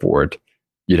dart at a board,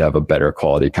 you'd have a better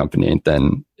quality company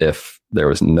than if there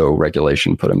was no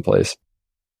regulation put in place.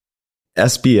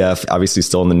 SBF, obviously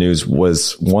still in the news,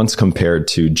 was once compared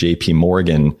to JP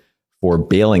Morgan for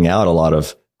bailing out a lot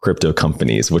of crypto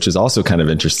companies, which is also kind of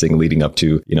interesting leading up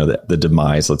to, the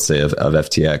demise, let's say, of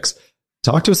FTX.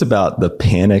 Talk to us about the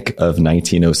panic of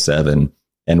 1907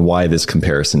 and why this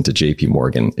comparison to JP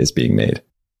Morgan is being made.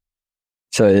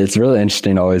 So it's really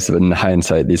interesting always in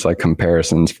hindsight, these like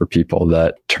comparisons for people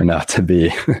that turn out to be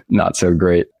not so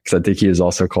great. Because I think he was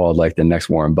also called like the next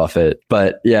Warren Buffett.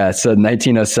 But yeah, so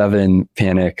 1907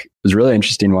 panic was a really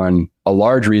interesting one. A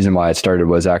large reason why it started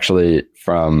was actually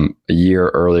from a year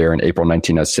earlier in April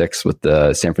 1906 with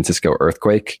the San Francisco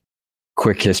earthquake.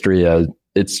 Quick history,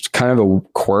 it's kind of a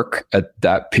quirk at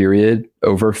that period.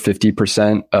 Over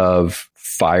 50% of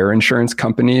fire insurance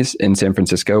companies in San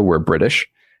Francisco were British,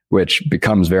 which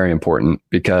becomes very important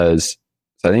because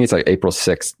I think it's like April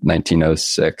 6th,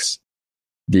 1906,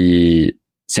 the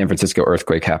San Francisco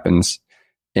earthquake happens.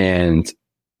 And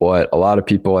what a lot of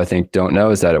people, I think, don't know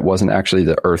is that it wasn't actually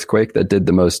the earthquake that did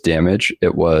the most damage.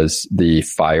 It was the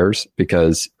fires,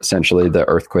 because essentially the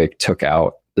earthquake took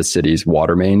out the city's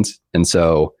water mains. And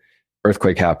so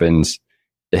earthquake happens,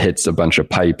 it hits a bunch of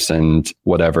pipes and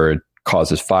whatever,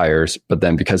 causes fires. But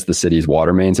then because the city's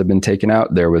water mains have been taken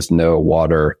out, there was no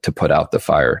water to put out the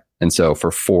fire. And so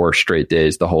for 4 straight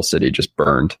days, the whole city just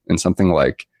burned, and something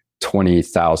like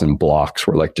 20,000 blocks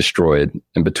were like destroyed,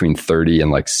 and between 30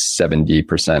 and like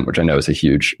 70%, which I know is a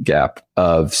huge gap,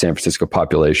 of San Francisco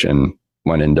population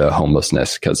went into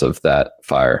homelessness because of that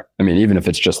fire. I mean, even if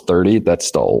it's just 30, that's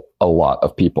still a lot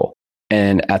of people.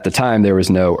 And at the time, there was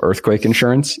no earthquake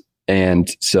insurance. And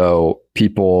so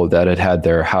people that had had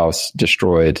their house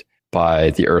destroyed by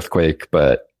the earthquake,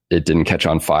 but it didn't catch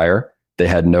on fire, they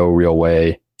had no real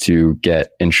way to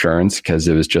get insurance because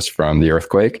it was just from the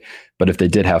earthquake. But if they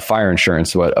did have fire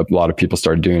insurance, what a lot of people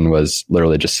started doing was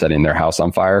literally just setting their house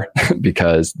on fire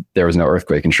because there was no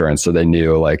earthquake insurance. So they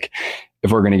knew, like,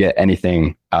 if we're going to get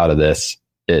anything out of this,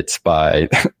 it's by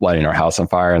lighting our house on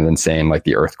fire and then saying like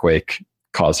the earthquake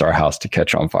caused our house to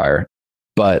catch on fire.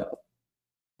 But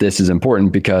this is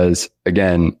important because,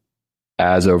 again,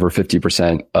 as over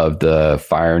 50% of the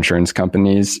fire insurance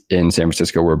companies in San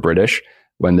Francisco were British,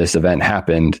 when this event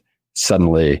happened,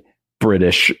 suddenly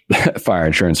British fire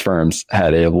insurance firms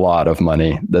had a lot of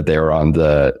money that they were on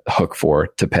the hook for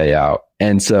to pay out.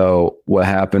 And so what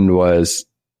happened was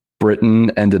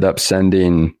Britain ended up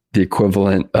sending the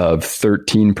equivalent of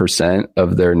 13%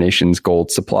 of their nation's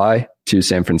gold supply to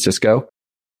San Francisco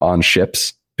on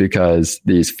ships, because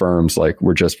these firms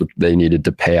they needed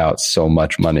to pay out so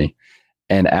much money.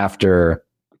 And after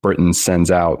Britain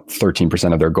sends out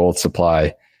 13% of their gold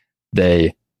supply,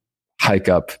 they hike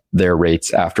up their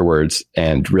rates afterwards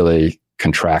and really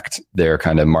contract their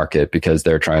kind of market because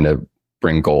they're trying to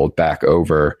bring gold back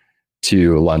over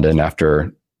to London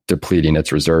after depleting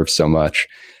its reserves so much.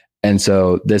 And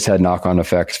so this had knock-on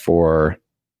effects for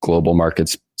global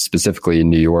markets, specifically in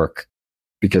New York,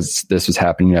 because this was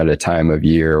happening at a time of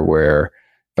year where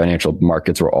financial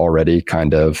markets were already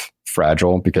kind of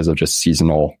fragile because of just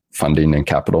seasonal funding and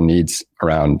capital needs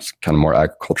around kind of more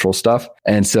agricultural stuff.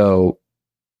 And so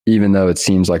even though it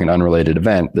seems like an unrelated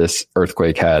event, this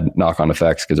earthquake had knock-on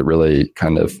effects because it really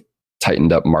kind of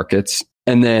tightened up markets.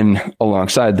 And then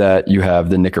alongside that, you have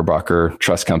the Knickerbocker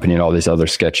Trust Company and all these other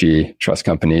sketchy trust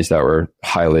companies that were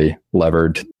highly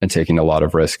levered and taking a lot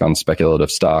of risk on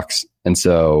speculative stocks. And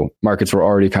so markets were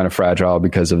already kind of fragile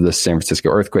because of this San Francisco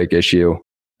earthquake issue.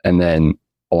 And then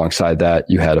alongside that,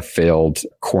 you had a failed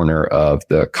corner of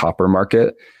the copper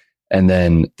market, and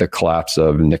then the collapse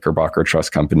of Knickerbocker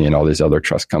Trust Company and all these other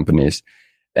trust companies.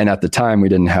 And at the time, we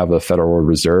didn't have a Federal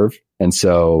Reserve. And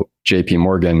so JP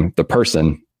Morgan, the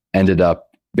person, ended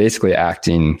up basically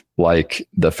acting like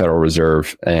the Federal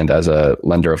Reserve and as a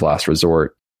lender of last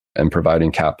resort and providing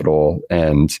capital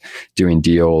and doing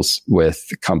deals with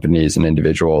companies and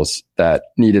individuals that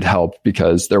needed help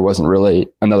because there wasn't really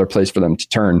another place for them to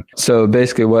turn. So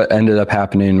basically what ended up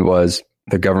happening was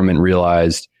the government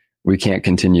realized we can't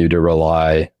continue to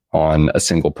rely on a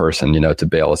single person, to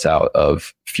bail us out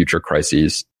of future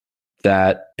crises.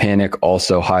 That panic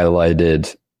also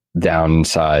highlighted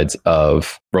downsides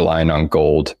of relying on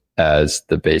gold as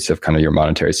the base of kind of your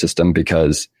monetary system,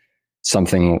 because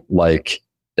something like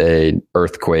an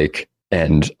earthquake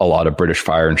and a lot of British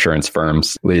fire insurance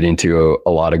firms leading to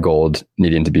a lot of gold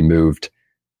needing to be moved,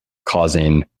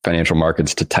 causing financial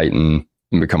markets to tighten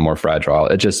and become more fragile.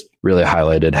 It just really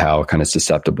highlighted how kind of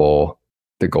susceptible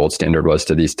the gold standard was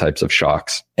to these types of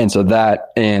shocks. And so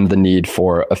that and the need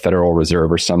for a Federal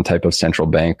Reserve or some type of central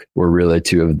bank were really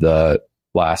two of the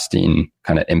lasting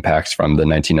kind of impacts from the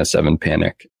 1907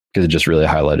 panic, because it just really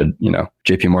highlighted,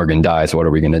 JP Morgan dies, what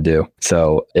are we going to do?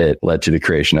 So it led to the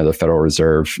creation of the Federal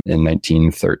Reserve in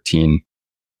 1913.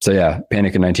 So yeah,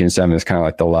 panic in 1907 is kind of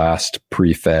like the last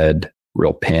pre-Fed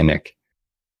real panic.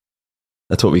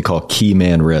 That's what we call key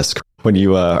man risk when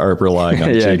you are relying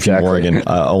on Yeah, JP exactly. Morgan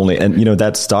only. And,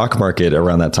 that stock market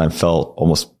around that time fell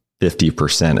almost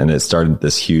 50%, and it started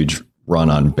this huge run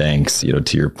on banks,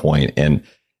 to your point. And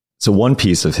so one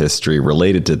piece of history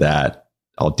related to that,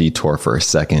 I'll detour for a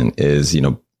second, is,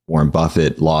 Warren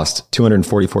Buffett lost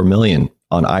 $244 million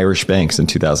on Irish banks in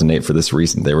 2008 for this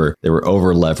reason. They were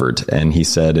over levered. And he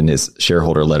said in his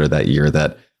shareholder letter that year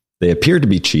that they appeared to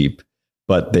be cheap,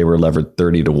 but they were levered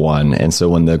 30-1. And so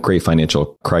when the great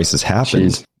financial crisis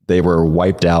happened, they were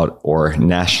wiped out or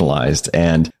nationalized.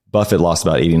 And Buffett lost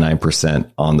about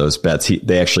 89% on those bets.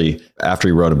 They actually, after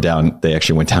he wrote them down, they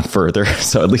actually went down further.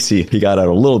 So at least he got out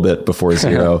a little bit before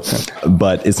zero.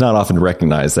 But it's not often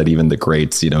recognized that even the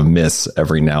greats, miss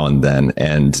every now and then.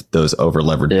 And those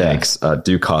over-levered banks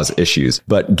do cause issues.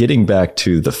 But getting back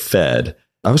to the Fed,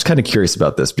 I was kind of curious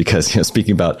about this because,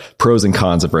 speaking about pros and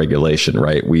cons of regulation,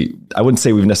 right? I wouldn't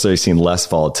say we've necessarily seen less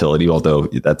volatility, although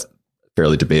that's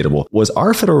fairly debatable. Was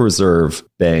our Federal Reserve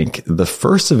Bank the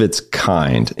first of its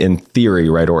kind in theory,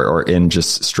 right? Or in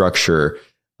just structure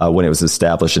when it was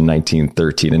established in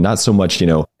 1913, and not so much,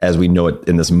 as we know it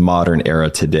in this modern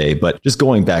era today, but just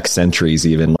going back centuries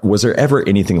even. Was there ever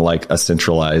anything like a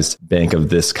centralized bank of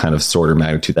this kind of sort or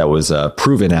magnitude that was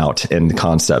proven out in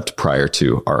concept prior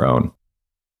to our own?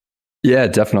 Yeah,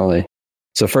 definitely.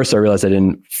 So first, I realized I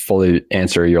didn't fully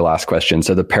answer your last question.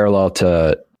 So the parallel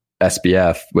to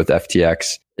SBF with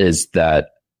FTX is that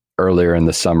earlier in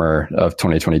the summer of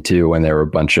 2022, when there were a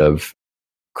bunch of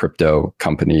crypto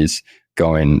companies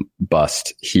going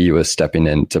bust, he was stepping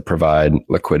in to provide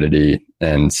liquidity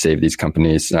and save these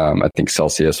companies. I think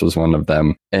Celsius was one of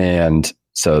them. And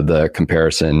so the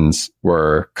comparisons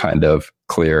were kind of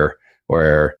clear,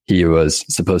 where he was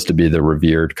supposed to be the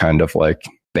revered kind of like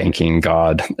banking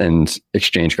god and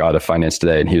exchange god of finance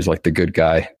today. And he was like the good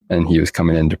guy. And he was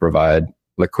coming in to provide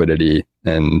liquidity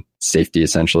and safety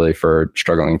essentially for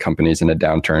struggling companies in a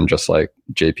downturn, just like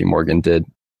JP Morgan did.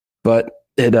 But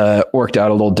it worked out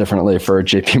a little differently for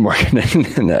JP Morgan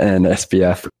and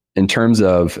SBF. In terms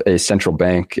of a central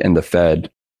bank and the Fed,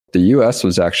 the US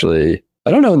was actually,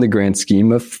 I don't know in the grand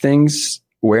scheme of things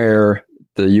where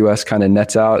the US kind of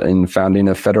nets out in founding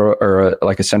a federal or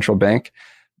like a central bank,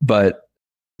 but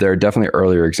there are definitely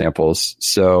earlier examples.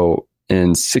 So in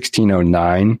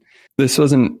 1609, this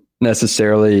wasn't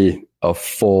necessarily a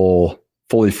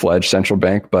fully fledged central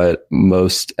bank, but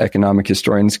most economic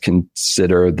historians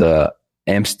consider the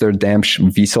Amsterdamse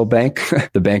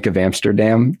Wisselbank, the Bank of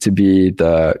Amsterdam, to be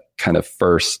the kind of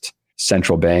first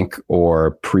central bank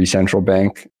or pre-central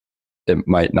bank. It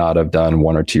might not have done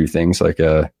one or two things like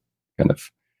a kind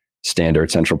of standard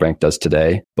central bank does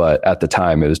today, but at the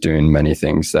time it was doing many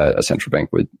things that a central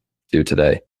bank would do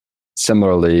today.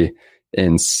 Similarly,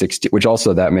 which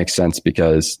also that makes sense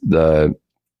because the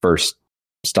first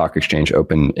stock exchange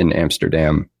opened in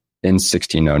Amsterdam in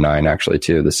 1609, actually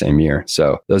too, the same year.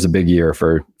 So that was a big year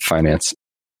for finance.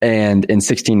 And in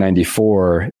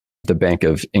 1694, the Bank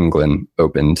of England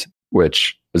opened,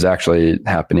 which was actually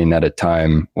happening at a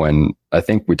time when, I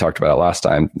think we talked about it last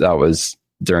time, that was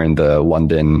during the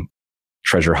London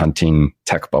treasure hunting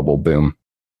tech bubble boom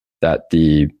that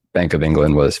the Bank of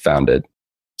England was founded.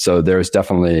 So there's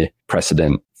definitely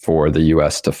precedent for the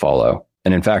US to follow.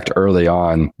 And in fact, early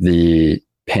on, the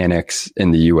panics in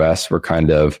the US were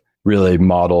kind of really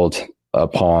modeled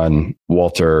upon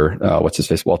Walter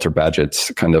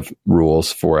Bagehot's kind of rules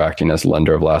for acting as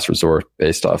lender of last resort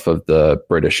based off of the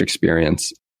British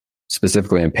experience,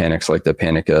 specifically in panics like the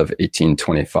Panic of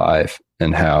 1825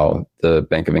 and how the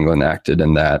Bank of England acted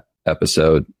in that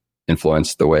episode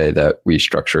influenced the way that we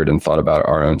structured and thought about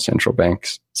our own central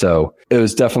banks. So it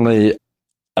was definitely,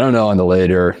 I don't know, on the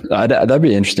later, that'd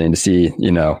be interesting to see,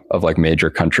 of like major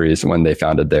countries when they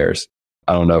founded theirs.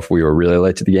 I don't know if we were really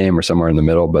late to the game or somewhere in the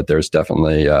middle, but there's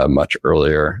definitely much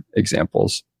earlier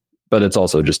examples. But it's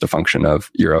also just a function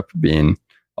of Europe being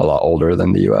a lot older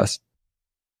than the US.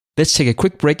 Let's take a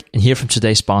quick break and hear from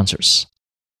today's sponsors.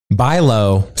 Buy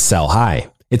low, sell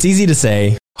high. It's easy to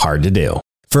say, hard to do.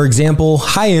 For example,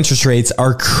 high interest rates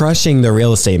are crushing the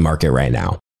real estate market right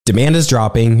now. Demand is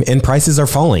dropping and prices are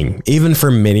falling, even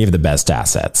for many of the best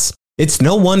assets. It's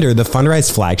no wonder the Fundrise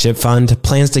Flagship Fund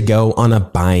plans to go on a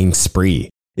buying spree,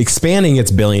 expanding its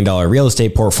billion-dollar real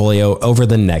estate portfolio over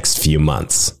the next few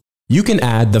months. You can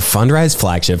add the Fundrise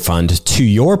Flagship Fund to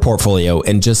your portfolio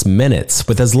in just minutes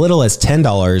with as little as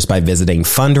 $10 by visiting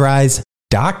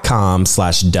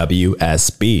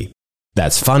fundrise.com/WSB.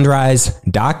 That's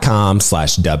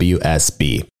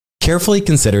fundrise.com/WSB. Carefully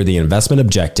consider the investment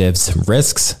objectives,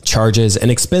 risks, charges,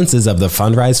 and expenses of the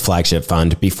Fundrise flagship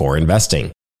fund before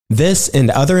investing. This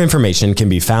and other information can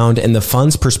be found in the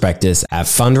fund's prospectus at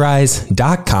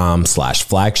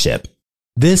fundrise.com/flagship.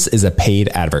 This is a paid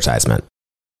advertisement.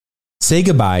 Say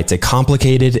goodbye to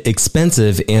complicated,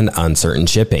 expensive, and uncertain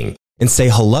shipping, and say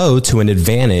hello to an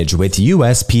advantage with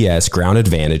USPS Ground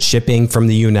Advantage shipping from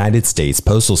the United States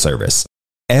Postal Service.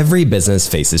 Every business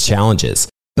faces challenges,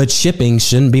 but shipping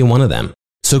shouldn't be one of them.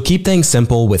 So keep things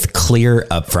simple with clear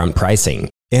upfront pricing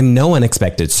and no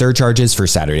unexpected surcharges for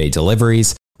Saturday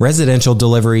deliveries, residential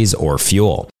deliveries, or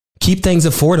fuel. Keep things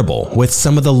affordable with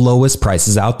some of the lowest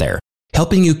prices out there,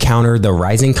 helping you counter the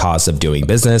rising costs of doing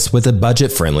business with a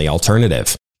budget-friendly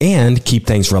alternative. And keep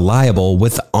things reliable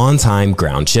with on-time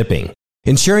ground shipping,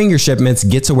 ensuring your shipments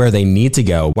get to where they need to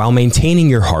go while maintaining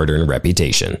your hard-earned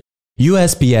reputation.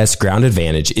 USPS Ground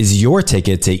Advantage is your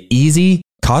ticket to easy,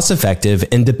 cost-effective,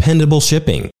 and dependable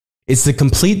shipping. It's the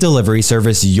complete delivery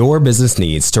service your business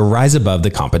needs to rise above the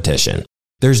competition.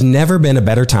 There's never been a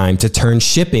better time to turn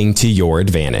shipping to your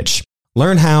advantage.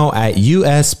 Learn how at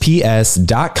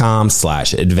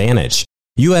USPS.com/advantage.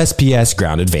 USPS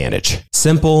Ground Advantage.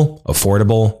 Simple,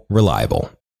 affordable,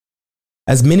 reliable.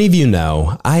 As many of you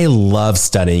know, I love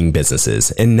studying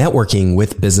businesses and networking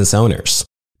with business owners.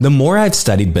 The more I've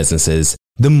studied businesses,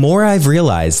 the more I've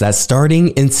realized that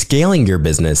starting and scaling your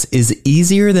business is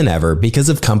easier than ever because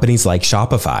of companies like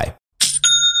Shopify.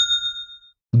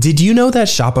 Did you know that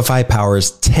Shopify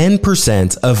powers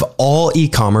 10% of all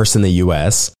e-commerce in the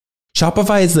US?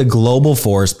 Shopify is the global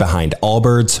force behind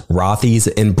Allbirds, Rothy's,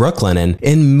 and Brooklinen,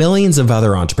 and millions of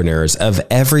other entrepreneurs of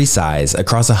every size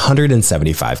across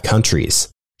 175 countries.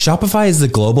 Shopify is the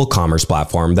global commerce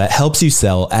platform that helps you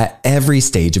sell at every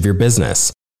stage of your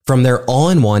business, from their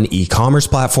all-in-one e-commerce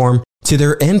platform to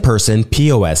their in-person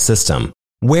POS system.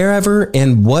 Wherever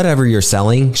and whatever you're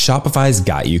selling, Shopify's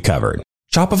got you covered.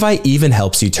 Shopify even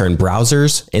helps you turn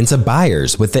browsers into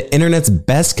buyers with the internet's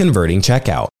best converting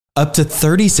checkout, up to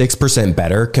 36%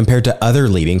 better compared to other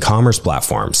leading commerce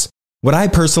platforms. What I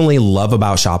personally love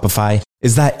about Shopify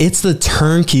is that it's the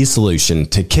turnkey solution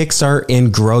to kickstart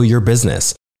and grow your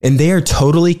business, and they are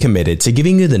totally committed to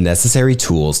giving you the necessary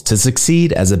tools to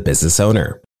succeed as a business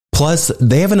owner. Plus,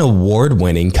 they have an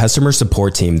award-winning customer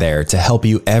support team there to help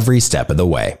you every step of the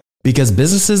way. Because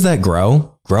businesses that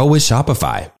grow with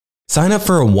Shopify. Sign up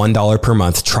for a $1 per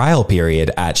month trial period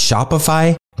at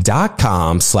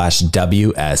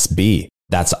shopify.com/WSB.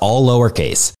 That's all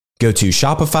lowercase. Go to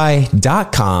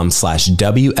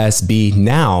shopify.com/WSB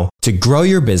now to grow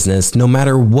your business no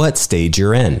matter what stage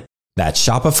you're in. That's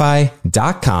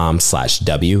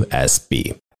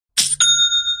shopify.com/WSB.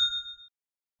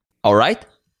 All right,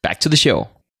 back to the show.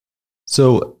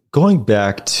 So going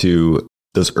back to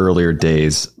those earlier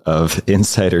days of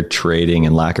insider trading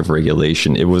and lack of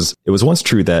regulation, it was once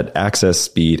true that access,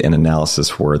 speed, and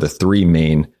analysis were the three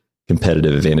main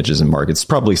competitive advantages in markets.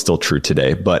 Probably still true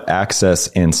today, but access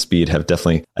and speed have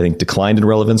definitely, I think, declined in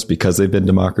relevance because they've been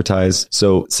democratized.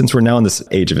 So since we're now in this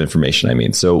age of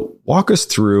information, so walk us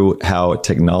through how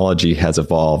technology has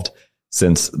evolved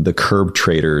since the curb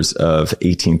traders of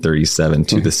 1837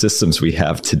 to the systems we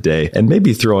have today, and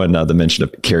maybe throw in the mention of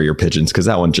carrier pigeons, because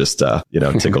that one just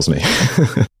tickles me.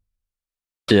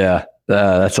 Yeah,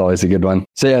 that's always a good one.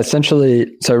 So yeah,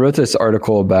 essentially, I wrote this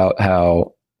article about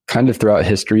how kind of throughout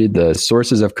history, the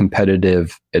sources of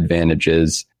competitive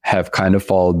advantages have kind of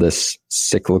followed this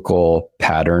cyclical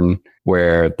pattern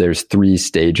where there's three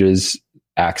stages: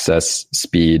 access,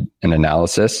 speed, and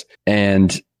analysis.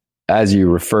 And as you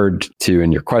referred to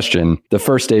in your question, the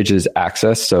first stage is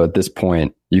access. So at this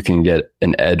point, you can get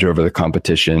an edge over the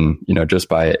competition, just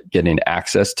by getting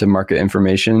access to market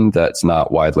information that's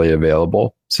not widely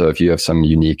available. So if you have some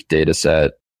unique data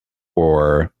set,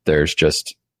 or there's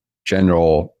just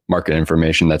general market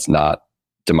information that's not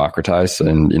democratized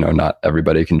and, not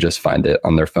everybody can just find it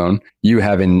on their phone, you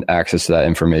having access to that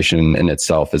information in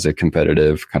itself is a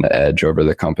competitive kind of edge over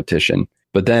the competition.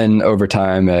 But then over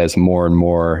time, as more and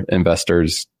more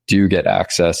investors do get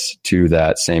access to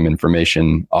that same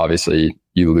information, obviously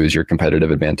you lose your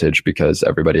competitive advantage because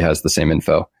everybody has the same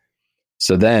info.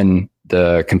 So then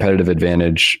the competitive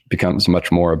advantage becomes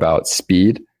much more about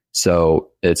speed. So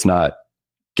it's not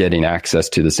getting access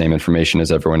to the same information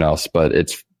as everyone else, but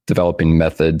it's developing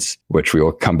methods, which we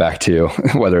will come back to,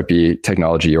 whether it be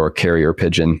technology or carrier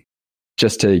pigeon,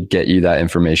 just to get you that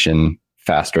information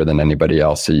faster than anybody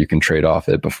else, so you can trade off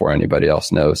it before anybody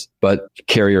else knows. But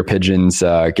carrier pigeons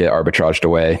get arbitraged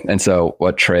away. And so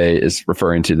what Trey is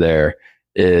referring to there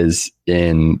is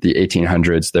in the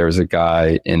 1800s, there was a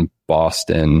guy in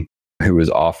Boston who was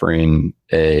offering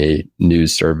a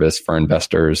news service for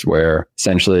investors where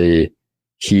essentially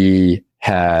he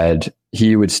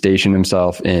would station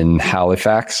himself in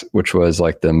Halifax, which was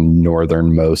like the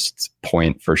northernmost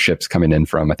point for ships coming in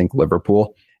from, I think,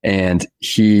 Liverpool. And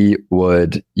he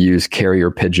would use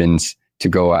carrier pigeons to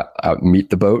go out meet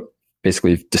the boat,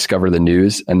 basically discover the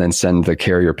news, and then send the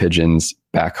carrier pigeons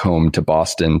back home to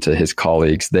Boston to his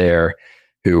colleagues there,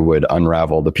 who would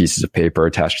unravel the pieces of paper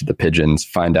attached to the pigeons,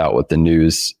 find out what the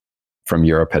news from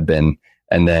Europe had been,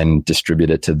 and then distribute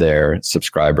it to their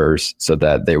subscribers so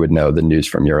that they would know the news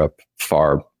from Europe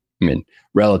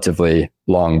relatively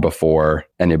long before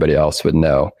anybody else would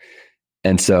know.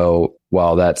 And so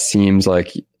while that seems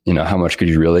like, how much could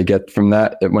you really get from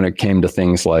that? When it came to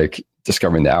things like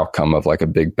discovering the outcome of like a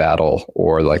big battle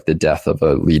or like the death of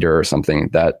a leader or something,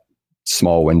 that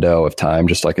small window of time,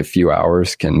 just like a few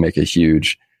hours, can make a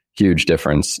huge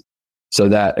difference. So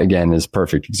that, again, is a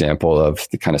perfect example of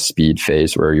the kind of speed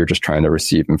phase where you're just trying to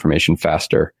receive information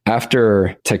faster.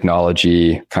 After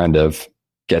technology kind of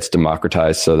gets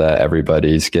democratized so that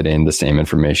everybody's getting the same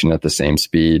information at the same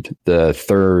speed, the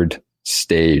third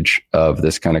stage of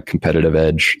this kind of competitive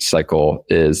edge cycle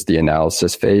is the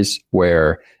analysis phase,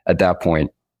 where at that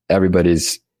point,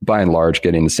 everybody's by and large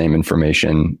getting the same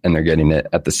information and they're getting it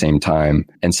at the same time.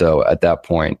 And so at that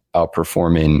point,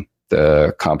 outperforming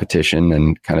the competition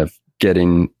and kind of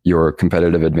getting your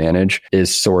competitive advantage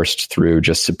is sourced through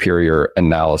just superior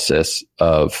analysis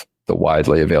of the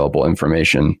widely available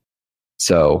information.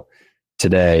 So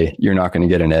today, you're not going to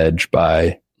get an edge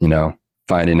by,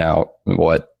 finding out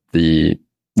what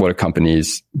a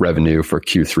company's revenue for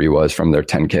Q3 was from their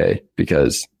 10K,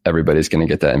 because everybody's going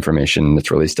to get that information that's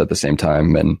released at the same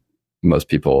time. And most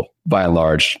people, by and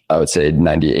large, I would say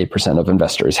 98% of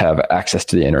investors have access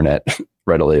to the internet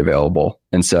readily available.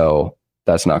 And so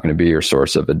that's not going to be your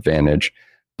source of advantage.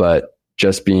 But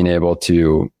just being able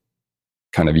to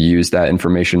kind of use that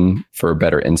information for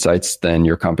better insights than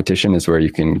your competition is where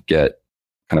you can get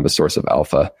kind of a source of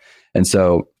alpha. And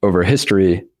so over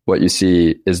history, what you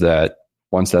see is that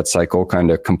once that cycle kind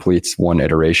of completes one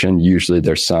iteration, usually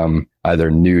there's some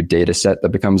either new data set that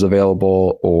becomes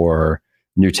available or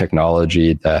new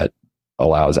technology that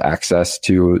allows access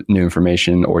to new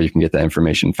information, or you can get that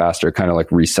information faster, kind of like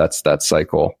resets that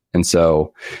cycle. And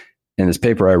so in this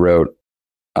paper I wrote,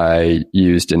 I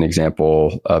used an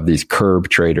example of these curb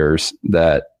traders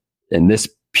that in this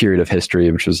period of history,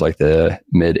 which was like the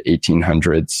mid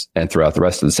 1800s and throughout the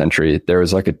rest of the century, there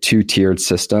was like a 2-tiered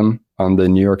system on the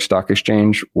New York Stock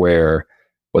Exchange where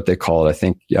what they called, I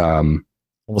think,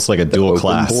 almost like a dual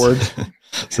class board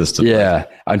system. Yeah.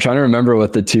 I'm trying to remember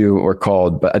what the two were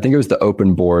called, but I think it was the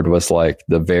open board was like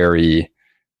the very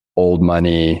old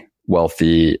money,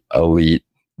 wealthy elite.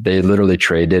 They literally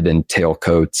traded in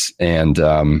tailcoats and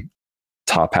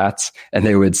top hats, and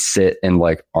they would sit in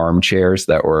like armchairs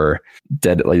that were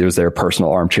dead. Like it was their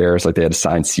personal armchairs. Like they had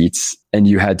assigned seats, and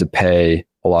you had to pay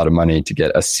a lot of money to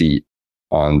get a seat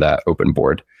on that open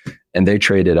board. And they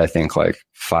traded, I think, like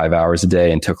 5 hours a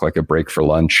day and took like a break for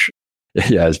lunch.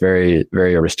 Yeah, it's very,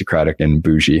 very aristocratic and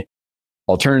bougie.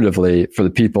 Alternatively, for the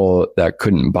people that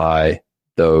couldn't buy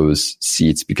those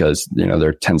seats because,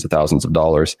 they're tens of thousands of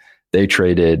dollars, they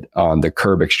traded on the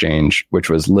curb exchange, which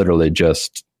was literally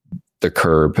just the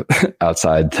curb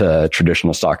outside the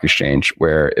traditional stock exchange,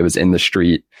 where it was in the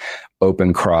street,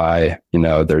 open cry,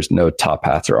 there's no top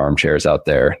hats or armchairs out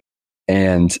there.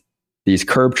 And these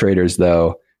curb traders,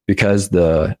 though, because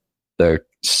the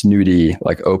snooty,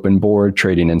 like open board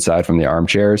trading inside from the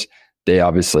armchairs, they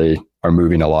obviously are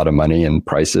moving a lot of money and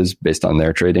prices based on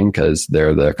their trading because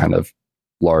they're the kind of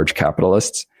large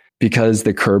capitalists. Because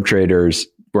the curb traders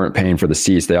weren't paying for the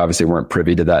seats, they obviously weren't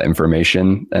privy to that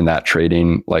information and that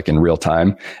trading like in real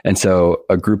time. And so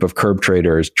a group of curb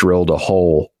traders drilled a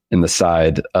hole in the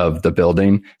side of the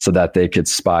building so that they could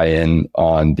spy in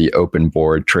on the open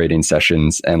board trading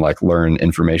sessions and like learn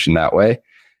information that way.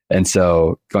 And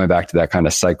so going back to that kind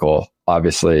of cycle,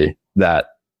 obviously that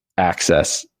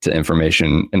access to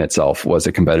information in itself was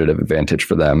a competitive advantage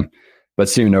for them. But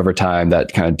soon over time,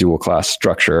 that kind of dual class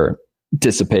structure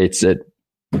dissipates, it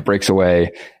breaks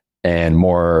away, and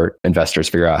more investors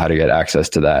figure out how to get access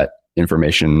to that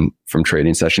information from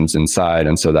trading sessions inside.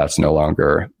 And so that's no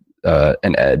longer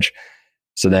an edge.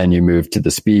 So then you move to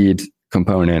the speed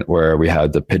component where we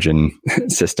have the pigeon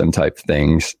system type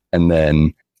things. And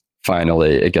then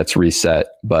finally it gets reset.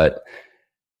 But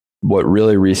what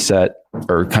really reset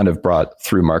or kind of brought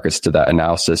through markets to that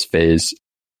analysis phase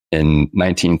in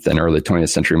 19th and early 20th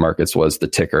century markets was the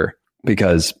ticker.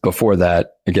 Because before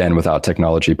that, again, without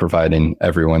technology providing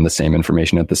everyone the same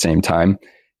information at the same time,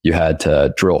 you had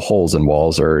to drill holes in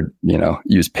walls or,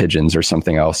 use pigeons or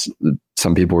something else.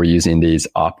 Some people were using these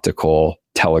optical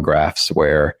telegraphs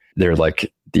where they're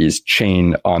like these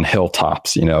chain on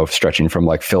hilltops, stretching from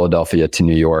like Philadelphia to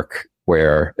New York,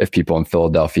 where if people in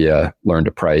Philadelphia learned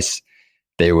a price,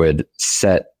 they would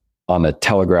set on a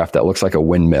telegraph that looks like a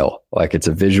windmill. Like it's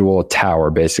a visual tower,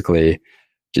 basically.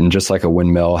 And just like a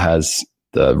windmill has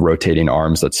the rotating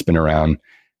arms that spin around,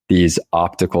 these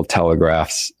optical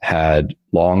telegraphs had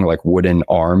long, like wooden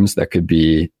arms that could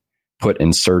be put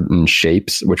in certain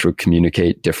shapes, which would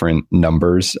communicate different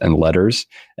numbers and letters.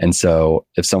 And so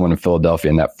if someone in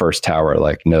Philadelphia in that first tower,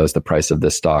 like knows the price of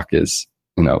this stock is,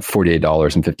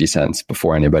 $48.50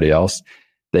 before anybody else,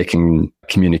 they can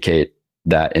communicate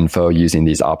that info using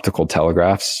these optical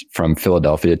telegraphs from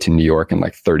Philadelphia to New York in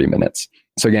like 30 minutes.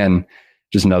 So again,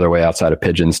 just another way outside of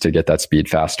pigeons to get that speed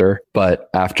faster. But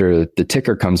after the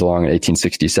ticker comes along in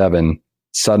 1867,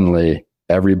 suddenly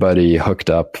everybody hooked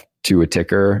up to a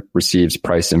ticker receives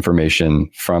price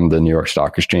information from the New York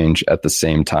Stock Exchange at the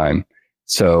same time.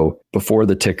 So before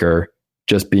the ticker,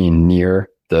 just being near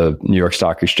the New York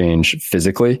Stock Exchange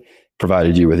physically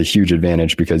provided you with a huge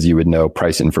advantage because you would know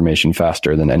price information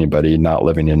faster than anybody not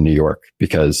living in New York,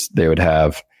 because they would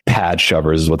have pad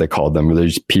shovers is what they called them.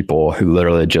 There's people who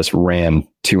literally just ran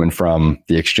to and from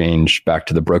the exchange, back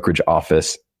to the brokerage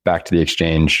office, back to the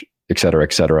exchange, et cetera,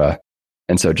 et cetera.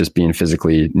 And so just being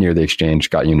physically near the exchange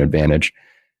got you an advantage.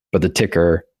 But the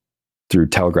ticker through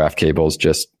telegraph cables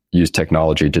just used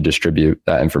technology to distribute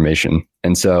that information.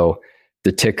 And so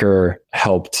the ticker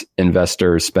helped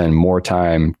investors spend more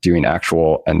time doing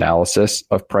actual analysis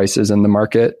of prices in the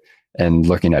market and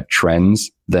looking at trends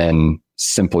than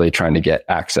simply trying to get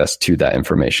access to that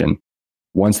information.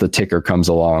 Once the ticker comes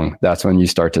along, that's when you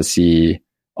start to see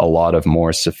a lot of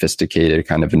more sophisticated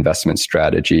kind of investment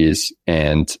strategies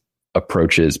and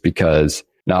approaches, because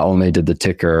not only did the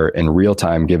ticker in real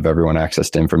time give everyone access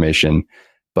to information,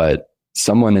 but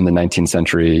someone in the 19th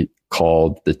century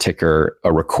called the ticker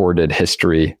a recorded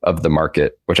history of the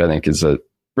market, which I think is a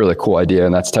really cool idea.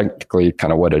 And that's technically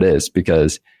kind of what it is,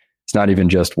 because it's not even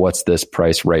just what's this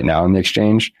price right now in the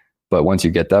exchange, but once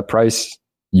you get that price,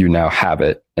 you now have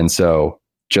it. And so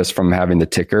just from having the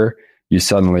ticker, you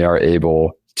suddenly are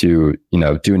able to,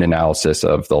 do an analysis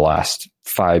of the last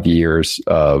 5 years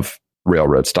of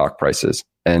railroad stock prices.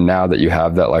 And now that you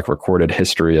have that like recorded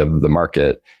history of the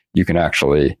market, you can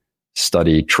actually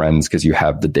study trends because you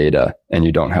have the data, and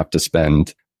you don't have to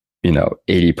spend,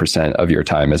 80% of your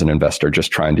time as an investor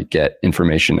just trying to get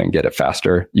information and get it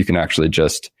faster. You can actually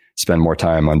just spend more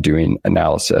time on doing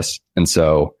analysis. And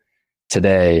so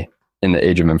today, in the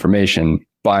age of information,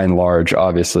 by and large,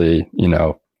 obviously,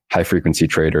 high frequency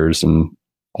traders and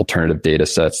alternative data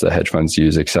sets that hedge funds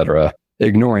use, et cetera,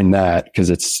 ignoring that because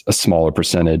it's a smaller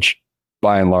percentage,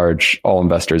 by and large, all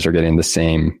investors are getting the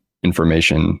same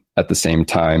information at the same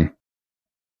time.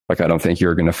 Like, I don't think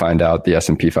you're going to find out the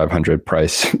S&P 500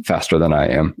 price faster than I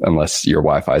am, unless your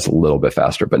Wi-Fi is a little bit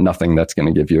faster, but nothing that's going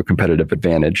to give you a competitive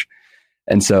advantage.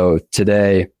 And so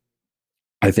today,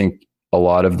 I think a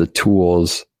lot of the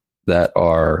tools that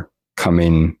are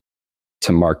coming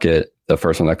to market, the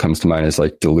first one that comes to mind is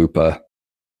like Delupa.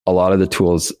 A lot of the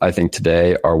tools I think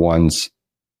today are ones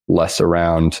less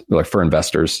around, like for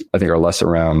investors, I think are less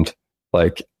around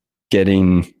like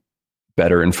getting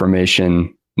better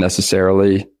information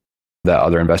necessarily that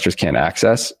other investors can't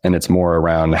access. And it's more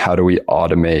around how do we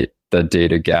automate the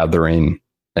data gathering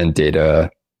and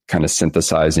data kind of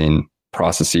synthesizing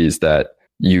processes that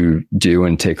you do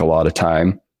and take a lot of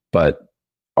time, but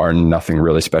are nothing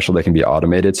really special. They can be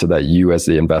automated so that you as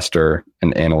the investor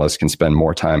and analyst can spend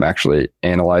more time actually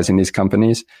analyzing these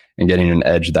companies and getting an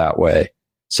edge that way.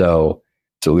 So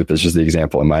Delupa is just the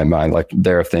example in my mind. Like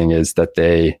their thing is that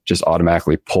they just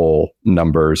automatically pull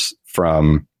numbers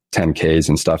from 10Ks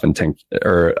and stuff and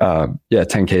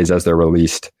 10Ks as they're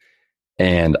released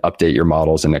and update your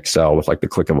models in Excel with like the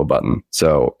click of a button.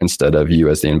 So instead of you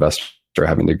as the investor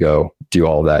having to go do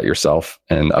all that yourself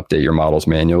and update your models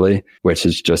manually, which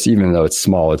is just, even though it's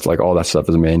small, it's like all that stuff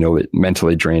is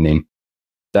mentally draining.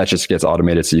 That just gets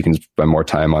automated so you can spend more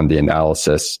time on the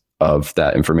analysis of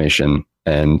that information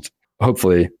and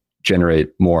hopefully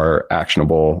generate more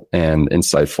actionable and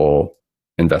insightful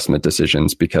investment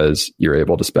decisions, because you're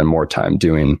able to spend more time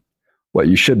doing what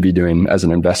you should be doing as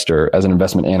an investor, as an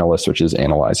investment analyst, which is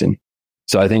analyzing.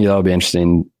 So I think that'll be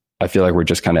interesting. I feel like we're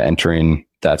just kind of entering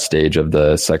that stage of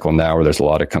the cycle now where there's a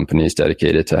lot of companies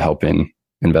dedicated to helping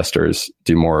investors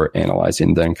do more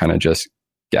analyzing than kind of just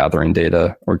gathering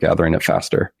data or gathering it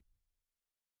faster.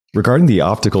 Regarding the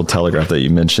optical telegraph that you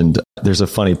mentioned, there's a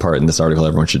funny part in this article.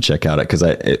 Everyone should check out it because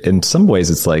in some ways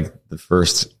it's like the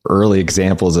first early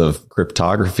examples of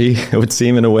cryptography, it would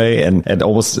seem in a way. And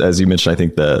almost, as you mentioned, I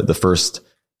think the first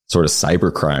sort of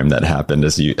cybercrime that happened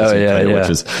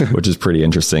which is pretty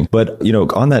interesting. But,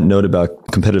 on that note about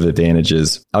competitive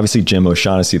advantages, obviously Jim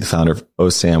O'Shaughnessy, the founder of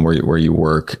OSAM, where you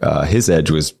work, his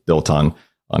edge was built on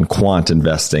quant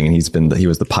investing, and he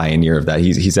was the pioneer of that.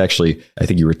 He's actually, I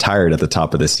think he retired at the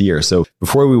top of this year. So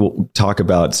before we will talk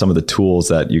about some of the tools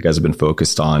that you guys have been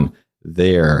focused on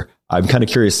there, I'm kind of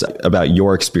curious about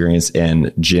your experience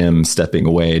and Jim stepping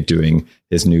away, doing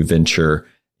his new venture,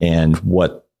 and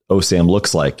what OSAM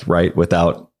looks like, right,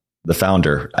 without the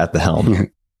founder at the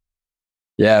helm.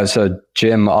 Yeah, so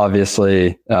Jim,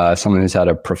 obviously, someone who's had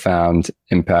a profound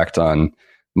impact on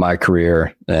my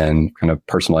career and kind of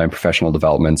personal and professional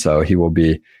development. So he will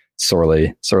be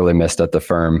sorely missed at the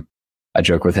firm. I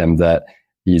joke with him that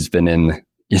he's been in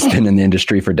the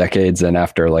industry for decades, and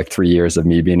after like 3 years of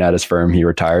me being at his firm, he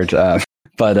retired.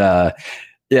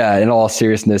 Yeah, in all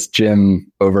seriousness, Jim,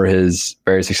 over his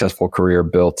very successful career,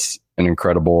 built an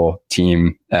incredible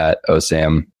team at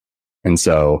OSAM. And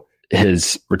so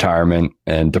his retirement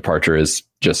and departure is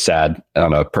just sad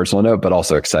on a personal note, but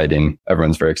also exciting.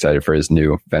 Everyone's very excited for his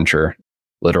new venture,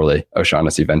 literally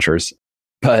O'Shaughnessy Ventures.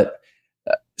 But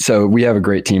so we have a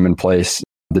great team in place.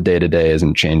 The day-to-day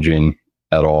isn't changing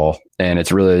at all. And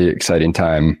it's a really exciting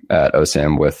time at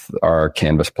OSAM with our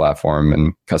Canvas platform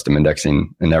and custom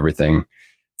indexing and everything.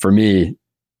 For me,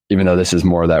 even though this is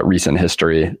more of that recent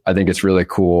history, I think it's really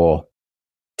cool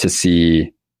to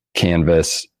see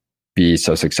Canvas be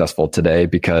so successful today,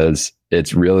 because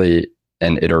it's really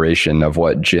an iteration of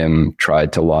what Jim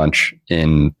tried to launch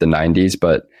in the 90s,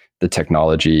 but the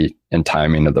technology and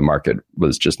timing of the market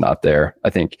was just not there, I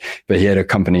think. But he had a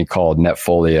company called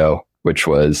Netfolio, which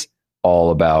was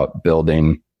all about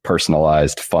building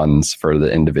personalized funds for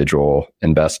the individual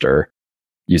investor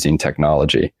using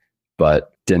technology,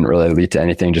 but didn't really lead to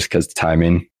anything just because the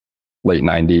timing, late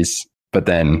 90s. But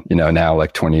then, now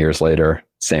like 20 years later,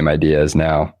 same idea is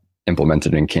now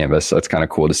implemented in Canvas. So it's kind of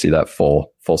cool to see that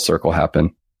full circle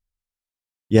happen.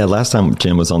 Yeah, last time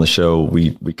Jim was on the show,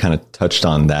 we kind of touched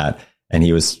on that, and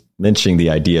he was mentioning the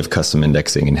idea of custom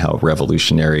indexing and how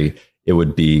revolutionary it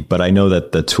would be. But I know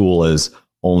that the tool is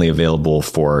only available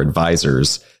for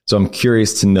advisors. So I'm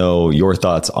curious to know your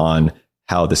thoughts on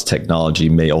how this technology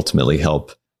may ultimately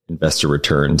help investor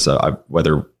returns,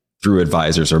 whether through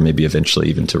advisors or maybe eventually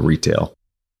even to retail.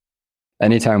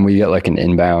 Anytime we get like an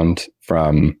inbound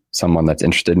from someone that's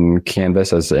interested in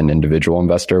Canvas as an individual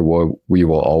investor, we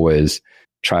will always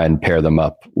try and pair them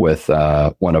up with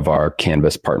one of our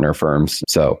Canvas partner firms.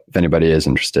 So if anybody is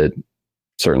interested,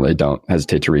 certainly don't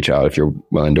hesitate to reach out if you're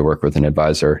willing to work with an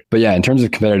advisor. But yeah, in terms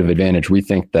of competitive advantage, we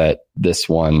think that this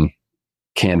one,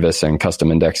 Canvas and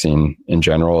custom indexing in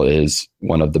general, is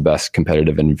one of the best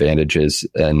competitive advantages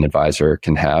an advisor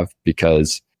can have,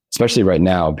 because especially right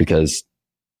now, because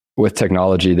with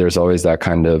technology, there's always that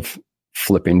kind of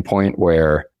flipping point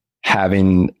where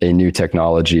having a new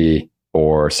technology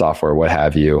or software, what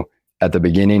have you, at the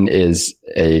beginning is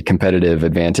a competitive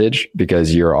advantage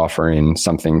because you're offering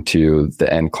something to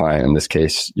the end client, in this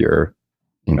case, your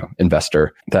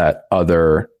investor, that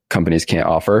other companies can't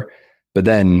offer. But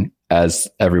then as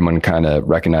everyone kind of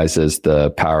recognizes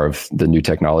the power of the new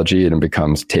technology and it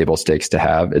becomes table stakes to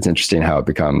have, it's interesting how it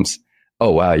becomes,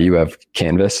 oh, wow, you have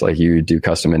Canvas, like you do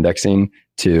custom indexing,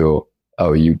 to,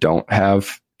 oh, you don't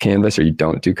have Canvas or you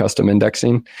don't do custom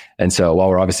indexing. And so while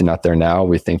we're obviously not there now,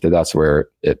 we think that that's where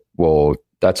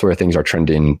things are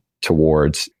trending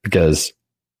towards, because,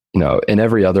 in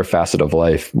every other facet of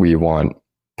life, we want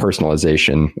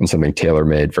personalization and something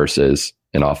tailor-made versus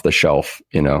an off-the-shelf,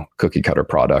 cookie cutter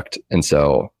product. And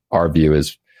so our view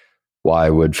is, why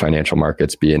would financial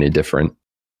markets be any different?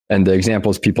 And the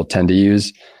examples people tend to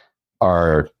use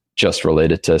are just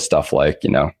related to stuff like,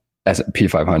 S&P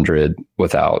 500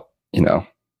 without,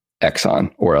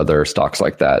 Exxon or other stocks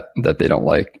like that they don't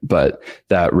like. But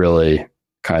that really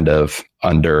kind of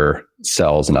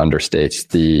undersells and understates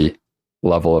the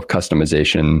level of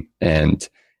customization and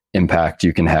impact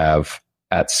you can have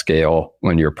at scale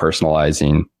when you're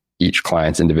personalizing each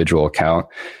client's individual account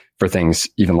for things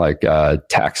even like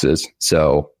taxes.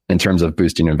 So in terms of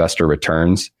boosting investor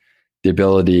returns, the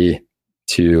ability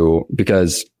to,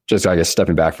 because just, I guess,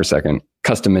 stepping back for a second,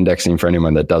 custom indexing, for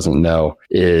anyone that doesn't know,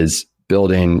 is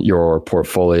building your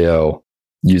portfolio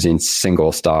using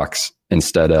single stocks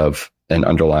instead of an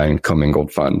underlying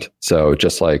commingled fund. So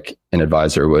just like an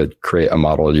advisor would create a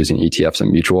model using ETFs and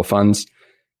mutual funds,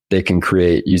 they can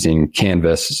create, using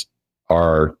Canvas,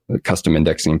 our custom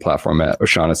indexing platform at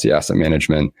O'Shaughnessy Asset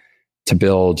Management to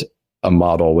build a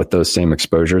model with those same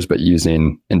exposures, but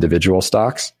using individual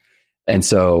stocks. And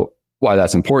so why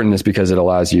that's important is because it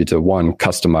allows you to, one,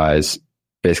 customize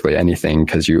basically anything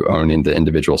because you owning the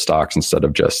individual stocks instead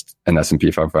of just an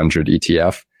S&P 500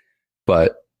 ETF.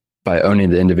 But by owning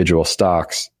the individual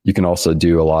stocks, you can also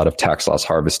do a lot of tax loss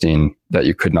harvesting that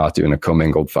you could not do in a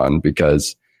commingled fund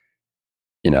because,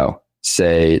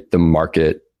 say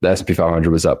the S&P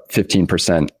 500 was up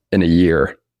 15% in a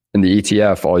year. In the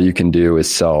ETF, all you can do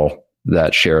is sell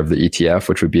that share of the ETF,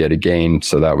 which would be at a gain.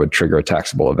 So that would trigger a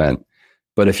taxable event.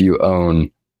 But if you own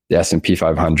the S&P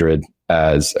 500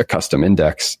 as a custom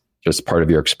index, just part of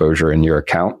your exposure in your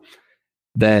account,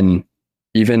 then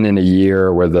even in a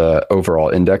year where the overall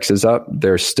index is up,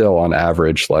 there's still on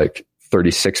average like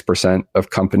 36% of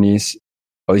companies,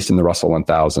 at least in the Russell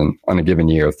 1000 on a given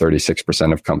year,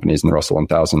 36% of companies in the Russell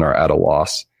 1000 are at a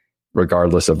loss,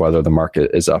 regardless of whether the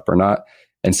market is up or not.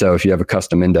 And so if you have a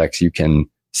custom index, you can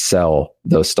sell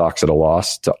those stocks at a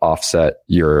loss to offset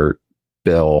your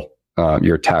bill,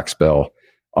 your tax bill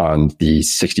on the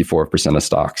 64% of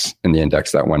stocks in the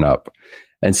index that went up.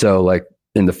 And so like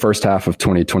in the first half of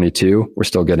 2022, we're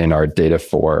still getting our data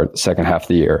for the second half of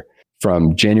the year.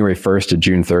 From January 1st to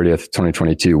June 30th,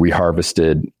 2022, we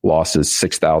harvested losses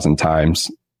 6,000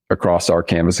 times across our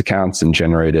Canvas accounts and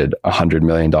generated $100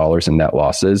 million in net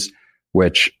losses,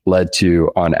 which led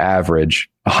to, on average,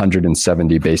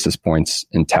 170 basis points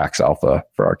in tax alpha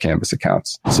for our Canvas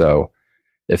accounts. So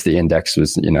if the index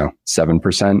was,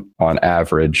 7%, on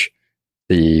average,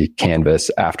 the Canvas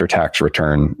after-tax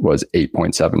return was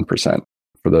 8.7%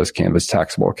 for those Canvas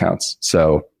taxable accounts.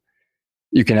 So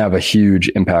you can have a huge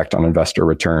impact on investor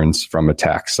returns from a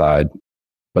tax side,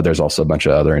 but there's also a bunch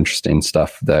of other interesting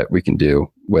stuff that we can do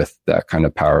with that kind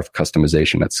of power of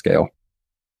customization at scale.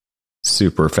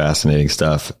 Super fascinating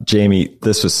stuff. Jamie,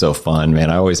 this was so fun, man.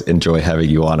 I always enjoy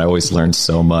having you on. I always learn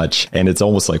so much. And it's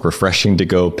almost like refreshing to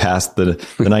go past the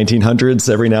 1900s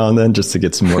every now and then just to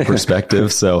get some more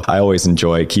perspective. So I always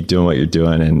enjoy keep doing what you're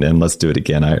doing and let's do it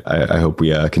again. I hope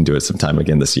we can do it sometime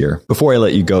again this year. Before I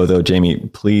let you go though, Jamie,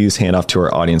 please hand off to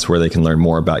our audience where they can learn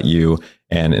more about you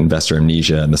and Investor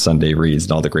Amnesia and the Sunday Reads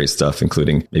and all the great stuff,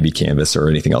 including maybe Canvas or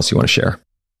anything else you want to share.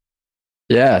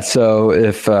 Yeah. So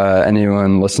if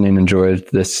anyone listening enjoyed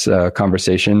this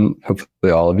conversation, hopefully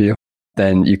all of you,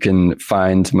 then you can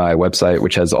find my website,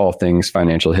 which has all things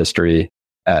financial history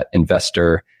at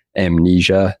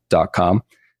investoramnesia.com,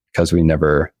 because we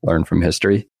never learn from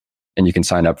history. And you can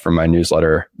sign up for my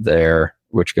newsletter there,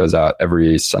 which goes out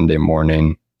every Sunday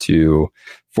morning to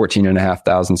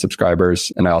 14,500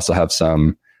 subscribers. And I also have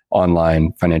some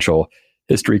online financial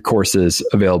history courses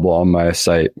available on my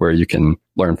site where you can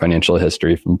learn financial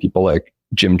history from people like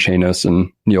Jim Chanos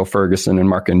and Neil Ferguson and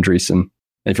Mark Andreessen.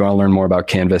 And if you want to learn more about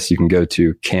Canvas, you can go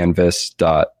to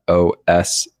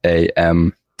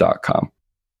canvas.osam.com.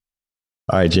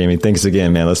 All right, Jamie, thanks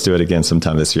again, man. Let's do it again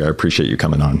sometime this year. I appreciate you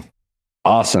coming on.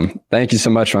 Awesome. Thank you so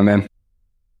much, my man.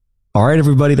 All right,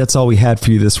 everybody, that's all we had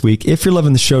for you this week. If you're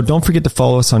loving the show, don't forget to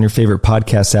follow us on your favorite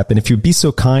podcast app. And if you'd be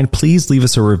so kind, please leave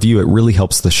us a review. It really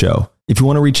helps the show. If you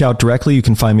want to reach out directly, you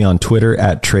can find me on Twitter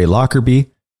at Trey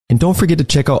Lockerbie. And don't forget to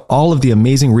check out all of the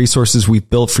amazing resources we've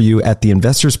built for you at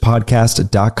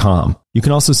theinvestorspodcast.com. You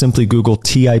can also simply Google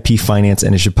TIP Finance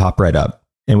and it should pop right up.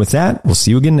 And with that, we'll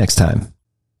see you again next time.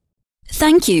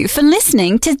 Thank you for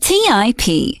listening to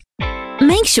TIP.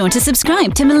 Make sure to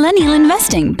subscribe to Millennial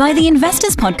Investing by the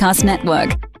Investors Podcast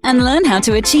Network and learn how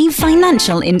to achieve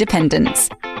financial independence.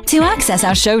 To access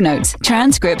our show notes,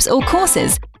 transcripts, or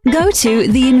courses, go to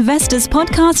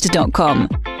theinvestorspodcast.com.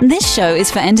 This show is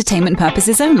for entertainment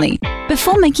purposes only.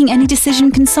 Before making any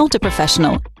decision, consult a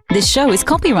professional. This show is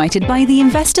copyrighted by the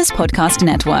Investors Podcast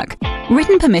Network.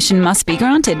 Written permission must be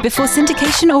granted before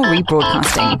syndication or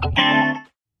rebroadcasting.